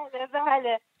فوتبال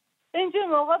بله. اینجور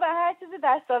موقع به هر چیزی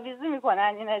دستاویزی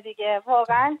میکنن اینا دیگه.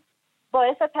 واقعا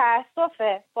باعث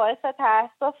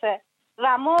تأسفه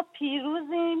و ما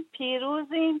پیروزیم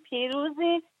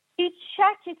هیچ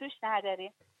شکی توش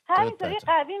نداریم. همینطوری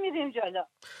قوی میریم جلو.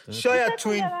 شاید تو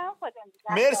این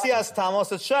مرسی از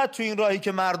تماست. شاید تو این راهی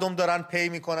که مردم دارن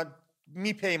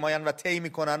میپیماین و طی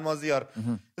میکنن مازیار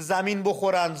زمین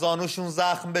بخورن، زانوشون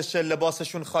زخم بشه،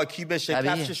 لباسشون خاکی بشه،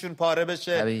 کفششون پاره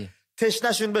بشه،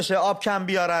 تشنشون بشه، آب کم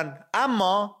بیارن،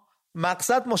 اما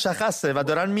مقصد مشخصه و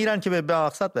دارن میرن که به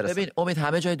مقصد برسن. ببین امید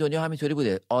همه جای دنیا همینطوری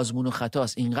بوده، آزمون و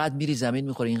خطاست. اینقدر میری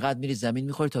زمین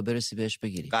میخوری تا برسی بهش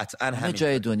بگیری. قطعا همه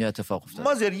جای دنیا اتفاق افتاد.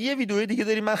 مازیار یه ویدیو دیگه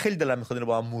داریم، من خیلی دلم میخواد اینو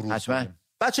با هم مرور کنیم.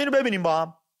 بچه‌ها اینو ببینیم با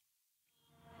هم.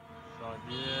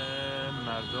 شادی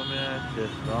مردم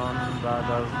تهران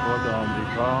بعد از خود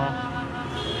آمریکا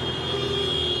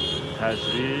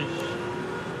تجریش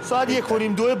ساعت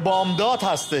 1:02 بامداد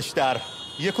هستش، در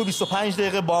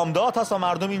 1:25 بامداد هست و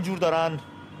مردم اینجور دارن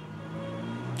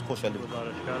خوشحالی بود.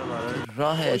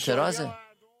 راه اعتراضه. وقت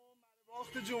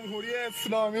جمهوری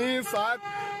اسلامی ساعت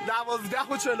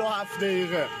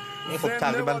 12:47. خب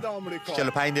تقریبا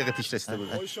 45 دقیقه پیش رسیده بود.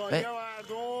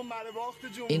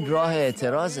 این راه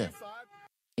اعتراضه.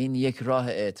 این یک راه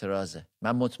اعتراضه.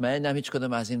 من مطمئنم هیچ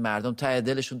کدوم از این مردم ته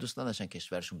دلشون دوست نداشتن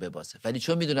کشورشون ببازه، ولی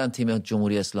چون میدونن تیم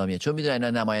جمهوری اسلامیه، چون میدونن اینا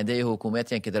نماینده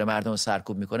حکومتی ان که داره مردم رو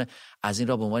سرکوب میکنه، از این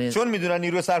راه به عنوان چون میدونن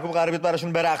نیروی سرکوب قراره بیاد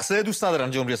براشون برقصه، دوست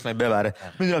ندارن جمهوری اسلامی ببره.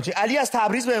 میدونم چی. علی از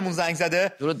تبریز بهمون زنگ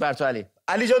زده. درود بر تو علی.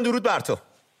 علی جان درود بر تو.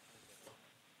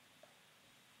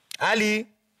 علی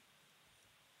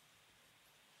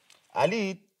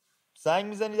زنگ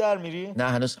میزنی در میری؟ نه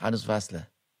هنوز وصله.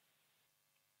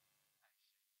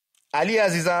 علی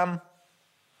عزیزم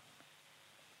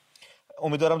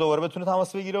امیدوارم دوباره بتونه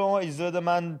تماس بگیره با ما. اجازه بده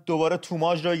من دوباره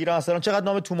توماج رو بگیرم. اصلا چقدر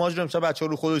نام توماج رو امشب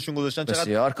بچه‌ها رو خودشون گذاشتن،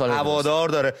 چقدر هوادار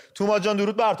داره. توماج جان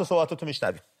درود بر تو، صحبتاتو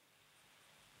میشنویم.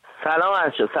 سلام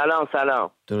علیکم.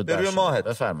 سلام درود بر ماهت.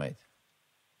 بفرمایید.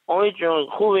 امید جون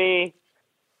خوبی؟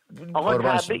 آقا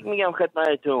تبریک میگم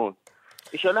خدمتتون.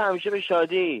 ان شاءالله همیشه به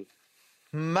شادی.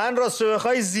 من راست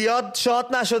بخوای زیاد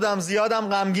شاد نشدم، زیادم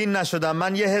غمگین نشدم.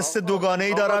 من یه حس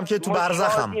دوگانه‌ای دارم که تو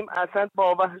برزخم. اصلا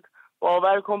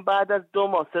باور کن بعد از 2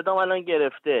 ماه صدام الان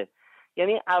گرفته.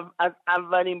 یعنی از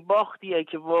اولین باختیه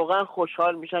که واقعا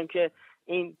خوشحال میشم که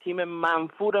این تیم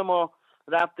منفور ما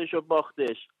رفتش و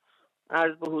باختش.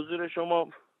 عرض به حضور شما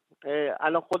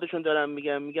الان خودشون دارن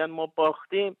میگن ما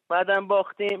باختیم، بعدم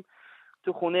باختیم،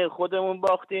 تو خونه خودمون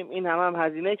باختیم، این هم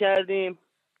هزینه کردیم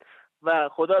و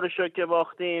خدا رو شکر که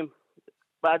باختیم.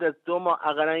 بعد از 2 ماه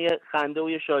اقلا یه خنده و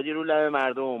یه شادی رو لب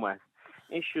مردم اومد.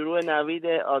 این شروع نوید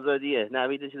آزادیه.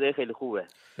 نوید چیزای خیلی خوبه.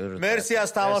 مرسی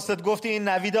از تماست. گفتی این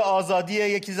نوید آزادیه.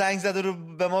 یکی زنگ زده رو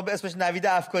به ما به اسمش نوید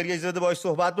افکاری، اجازه بده باهاش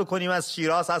صحبت بکنیم. از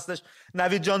شیراز هستش.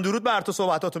 نوید جان درود بر تو،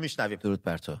 صحبتاتو میشنویم. درود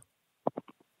بر تو.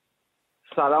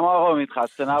 سلام آقا، امید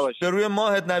خسته نباشی. به روی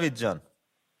ماهت نوید جان.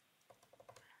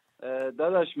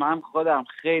 داداش من خودم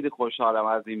خیلی خوشحالم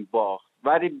از این باخت،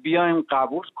 ولی بیایم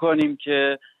قبول کنیم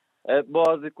که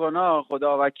بازیکن‌ها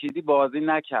خداوکیلی بازی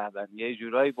نکردن، یه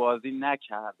جورایی بازی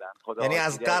نکردن. یعنی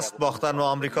از قصد باختن با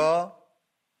آمریکا؟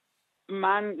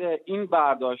 من این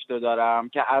برداشت دارم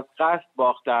که از قصد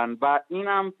باختن و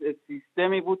اینم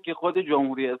سیستمی بود که خود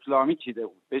جمهوری اسلامی چیده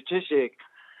بود. به چه شکل؟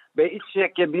 به این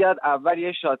شکل که بیاد اول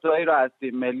یه شاتایی رو از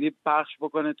تیم ملی پخش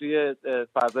بکنه توی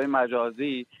فضای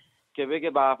مجازی که بگه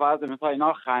به فرض مثلا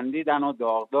اینا خندیدن و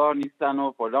داغدار نیستن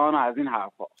و فلان و از این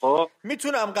حرفا. خب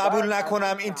میتونم قبول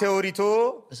نکنم این تئوری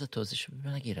تو؟ بذار توضیحش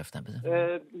بدم. نگرفتم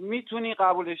میتونی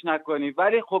قبولش نکنی،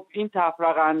 ولی خب این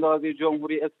تفرقه اندازی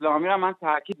جمهوری اسلامی رو من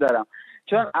تاکید دارم،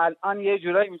 چون الان یه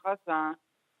جورایی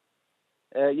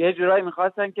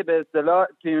میخواستن که به اصطلاح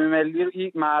تیم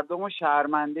ملی مردم رو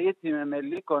شرمنده تیم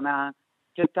ملی کنن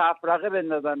که تفرقه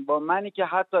بندازن با منی که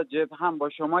حتی جبهه‌ام با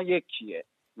شما یکیه.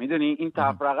 میدونی این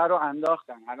تفرقه رو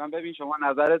انداختن. الان ببین شما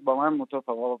نظرت با من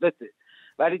متفاوته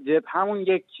ولی جبهه‌مون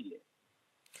یکیه.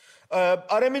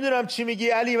 آره میدونم چی میگی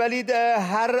علی، ولی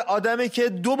هر آدمی که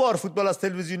 2 بار فوتبال از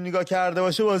تلویزیون نگاه کرده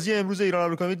باشه بازی امروز ایران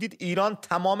آمریکا دید ایران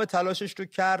تمام تلاشش رو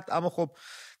کرد، اما خب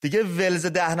دیگه ولز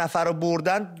 10 نفر رو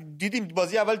بردن. دیدیم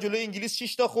بازی اول جلوی انگلیس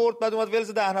 6 تا خورد، بعد اومد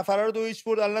ولز 10 نفره رو 2-0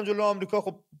 برد، الان جلوی آمریکا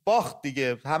خب باخت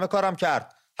دیگه. همه کارم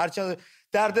کرد. هرچند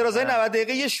در درازای 90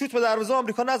 دقیقه یه شوت به دروازه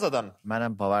آمریکا نزدن.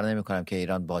 منم باور نمی‌کنم که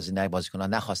ایران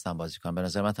بازیکنان نخواستن بازی کنن. به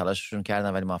نظر من تلاششون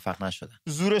کردن ولی موفق نشدن.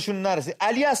 زورشون نرسید.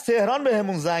 علی از تهران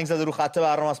بهمون زنگ زده رو خط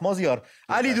برنامه است. مازیار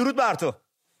علی درود بر تو.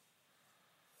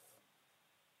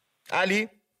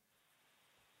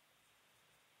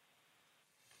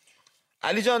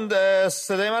 علی جان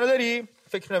صدای منو داری؟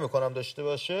 فکر نمی کنم داشته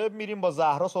باشه. میریم با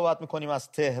زهرا صحبت میکنیم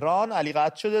از تهران. علی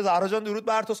قطع شده. زهرا جان درود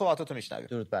بر تو، صحبتاتو میشنویم.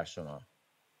 درود بر شما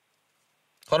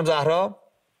خانم زهرا.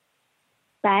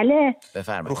 بله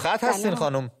بفرمایید. رو خط هستین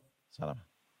خانم؟ سلام.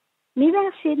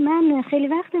 میبخشید من خیلی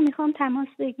وقت میخوام تماس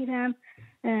بگیرم.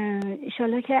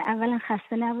 انشالله که اولا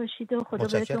خسته نباشید و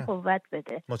خدا بهتون قوت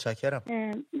بده. متشکرم.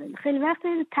 خیلی وقت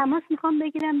تماس میخوام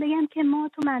بگیرم بگم که ما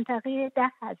تو منطقه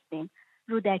 10 هستیم،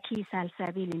 رودکی،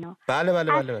 سلسبیل اینا. بله.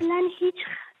 اصلا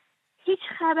هیچ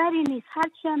خبری نیست.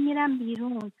 هرچی هم میرم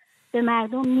بیرون به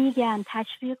مردم میگم،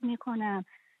 تشویق میکنم.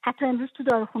 حتی امروز تو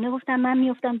داروخونه گفتم من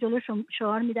میافتم جلو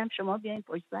شعار میدم شما بیاین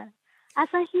پشت سرم.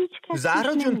 اصلا هیچ کسی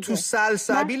زهرا جون تو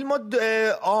سلسبیل ما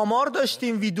آمار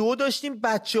داشتیم، ویدیو داشتیم،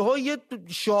 بچه‌ها یه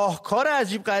شاهکار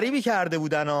عجیب غریبی کرده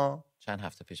بودن ها چند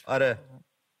هفته پیش. آره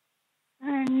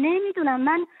نمیدونم،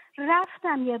 من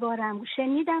رفتم یه بارم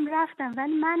شنیدم رفتم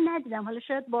ولی من ندیدم. حالا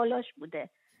شاید بالاش بوده.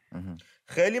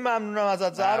 خیلی ممنونم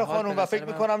ازت زهرا خانم و فکر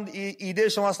میکنم ایده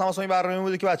شما از تماس این برنامه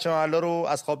بوده که بچه محله رو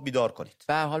از خواب بیدار کنید.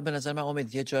 به هر حال به نظر من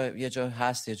امید یه جا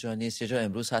هست، یه جا نیست، یه جا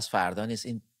امروز هست فردا نیست.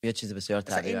 این یه چیز بسیار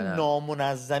طبیعیه. این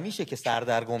نامنظمیشه که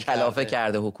سردرگم کلافه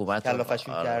کرده حکومت،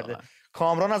 کلافه‌شون کرده.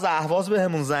 کامران از اهواز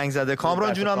بهمون زنگ زده.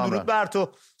 کامران جونم درود بر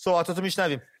تو، صحبتاتو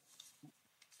میشنویم.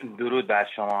 درود بر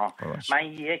شما. من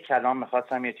یک کلام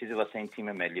میخواستم یه چیزی واسه این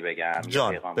تیم ملی بگم.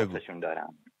 جان یه پیغام واسهشون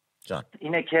دارم. جان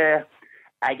اینه که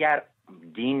اگر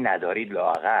دین ندارید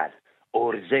لااقل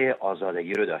عرضه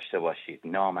آزادگی رو داشته باشید.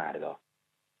 نامردا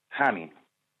همین.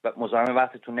 مزاحم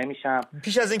وقتتون نمیشم.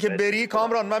 پیش از اینکه بری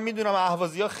کامران، من میدونم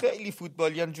اهوازی‌ها خیلی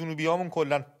فوتبالیان، جنوبیامون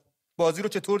کلا. بازی رو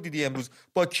چطور دیدی امروز؟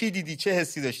 با کی دیدی؟ چه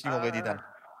حسی داشتی موقع دیدن؟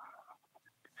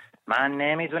 من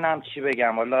نمیدونم چی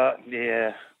بگم. والا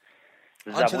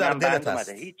زبونم بند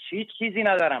اومده. هیچ چیزی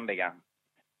ندارم بگم.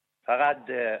 فقط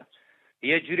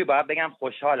یه جوری باید بگم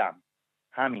خوشحالم.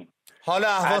 همین. حال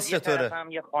اهواز چطوره؟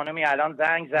 هم یه خانمی الان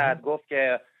زنگ زد گفت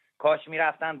که کاش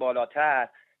میرفتن بالاتر،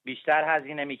 بیشتر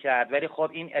هزینه میکرد. ولی خب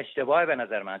این اشتباهه به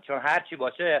نظر من، چون هر چی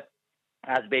باشه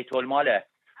از بیت الماله.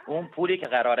 اون پولی که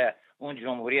قراره اون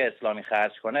جمهوری اسلامی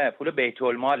خرج کنه پول بیت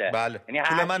الماله. بله. یعنی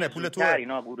پول منه، پول توه.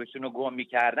 اینا گورشون رو گم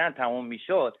میکردن تموم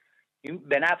میشد. این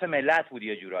به نفع ملت بود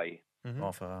یه جورایی.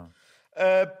 موافقم.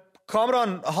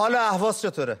 کامران حال اهواز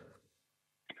چطوره؟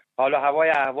 حال هوای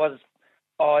اهواز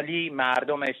عالی،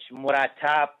 مردمش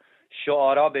مرتب،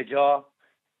 شعارا به جا،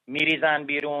 میریزن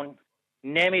بیرون.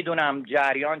 نمیدونم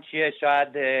جریان چیه،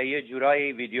 شاید یه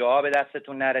جورایی ویدیوها به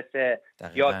دستتون نرسه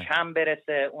یا کم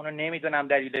برسه، اونو نمیدونم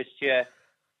دلیلش چیه.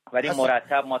 ولی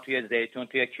مرتب ما توی زیتون،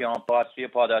 توی کیانپاس، توی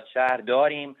پاداشهر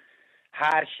داریم.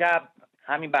 هر شب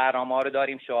همین برنامه ها رو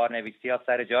داریم. شعار نویسی ها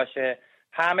سر جاشه،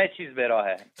 همه چیز به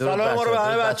راهه. سلام ما رو به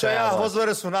همه بچهای اهواز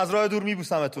برسون. از راه دور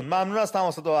میبوسمتون. ممنون از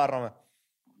تماس دو برنامه.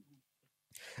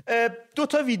 2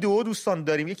 تا ویدیو دوستان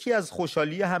داریم. یکی از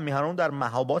خوشحالی هم میهنان در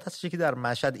مهابات هست، یکی در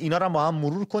مشهد. اینا رو با هم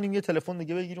مرور کنیم، یه تلفن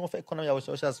دیگه بگیریم و فکر کنم یواش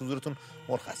یواش از حضورتون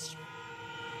مرخص شیم.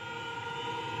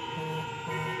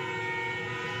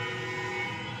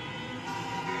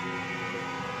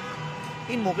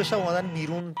 این موقع شب اومدن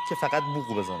بیرون که فقط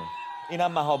بوق بزنن.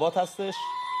 اینم مهابات هستش.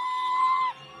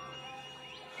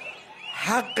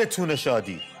 حقتون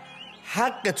شادی،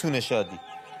 حقتون شادی،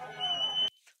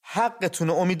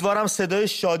 حقتونه. امیدوارم صدای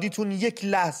شادیتون یک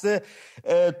لحظه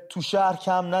تو شهر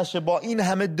کم نشه. با این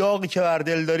همه داغی که بر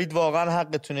دل دارید واقعا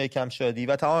حقتونه یکم شادی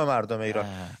و تمام مردم ایران.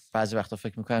 بعضی وقتا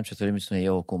فکر میکنم چطوری میتونه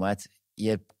یه حکومت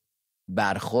یه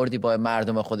برخوردی با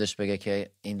مردم خودش بگه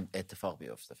که این اتفاق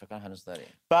بیفته. فکر کنم هنوز داریم.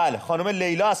 بله خانم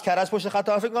لیلا از کرج پشت خط.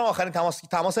 فکر کنم آخرین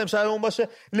تماس امشبمون باشه.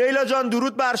 لیلا جان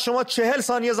درود بر شما. 40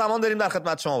 ثانیه زمان داریم در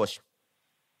خدمت شما باشیم.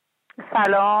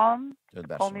 سلام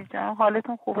امید جان،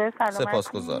 حالتون خوبه؟ سلامت؟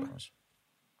 سپاسگزارم.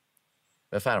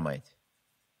 بفرمایید.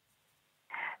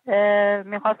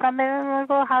 میخواستم بگم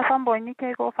رو حرفم با اینی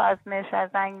که گفت از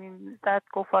مشهد زنگ زد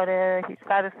گفت آره هیچ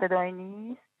سر صدایی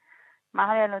نیست. من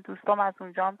الان دوستام از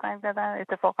اونجا هم زنگ زدن،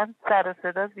 اتفاقا سر و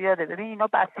صدا زیاده. ببین اینا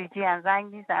بسیجی ان،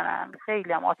 زنگ میزنن،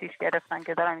 خیلی هم آتیش گرفتن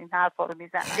که دارن این حرفا رو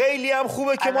میزنن. خیلی هم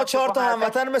خوبه که ما 4 تا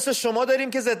هموطن مثل شما داریم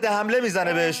که ضد حمله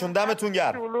میزنه بهشون. دمتون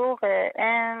گرم. شلوغه،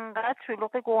 انقدر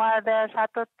شلوغ گوهردش.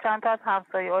 حتی چند تا از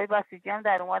همسایه‌های بسیجی هم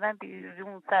در اومدن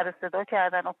بیرون سر صدا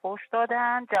کردن و فحش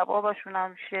دادن، جوابشون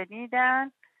هم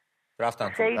شنیدن. رفتن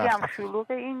خیلی هم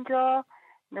شلوغ اینجا.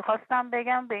 میخواستم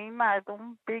بگم به این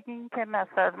مردم بگین که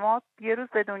مثلا ما یه روز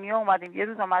به دنیا اومدیم، یه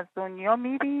روز هم از دنیا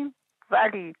میریم،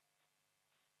 ولی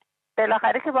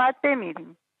بالاخره که باید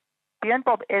بمیریم. بیان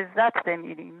با عزت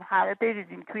بمیریم، همه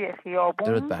بریزیم توی خیابون.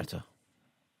 درود بر تو.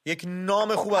 یک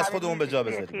نام خوب از خودمون به جا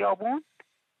بذاریم. خیابون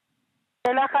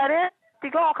بالاخره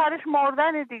دیگه آخرش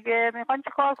مردن دیگه. میخوان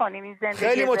چیکار کنیم این زندگی؟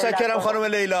 خیلی متشکرم خانم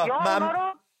لیلا.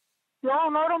 یا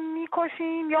اونا رو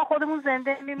میکشیم یا خودمون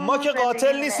زنده میمونیم. ما که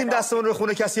قاتل نیستیم دستمون رو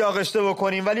خونه کسی آغشته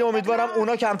بکنیم، ولی امیدوارم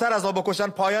اونا کمتر از ما بکشن.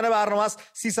 پایان برنامه است،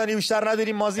 30 ثانیه بیشتر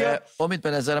نداریم. مازیار امید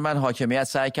به نظر من حاکمیت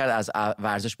سعی کرد از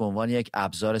ورزش به عنوان یک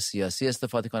ابزار سیاسی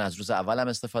استفاده کنه، از روز اول هم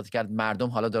استفاده کرد. مردم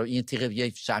حالا داره این تیغ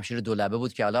یک شمشیر دولبه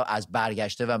بود که حالا از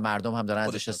برگشته و مردم هم دارن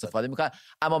ازش استفاده میکنن.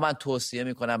 اما من توصیه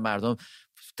میکنم مردم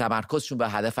تمرکزشون به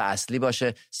هدف اصلی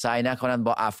باشه، سعی نکنن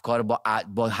با افکار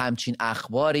با همچین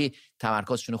اخباری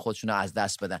تمرکزشون خودشون رو از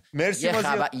دست بدن. مرسی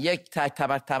مازیار. یک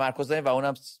تمرکز داریم و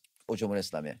اونم جمهوری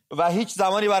اسلامیه. و هیچ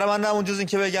زمانی برای من نمون جز این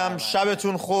که بگم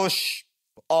شبتون خوش،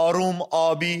 آروم،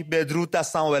 آبی، بدرود،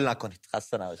 دستمو ول نکنید.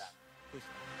 خسته نباشید.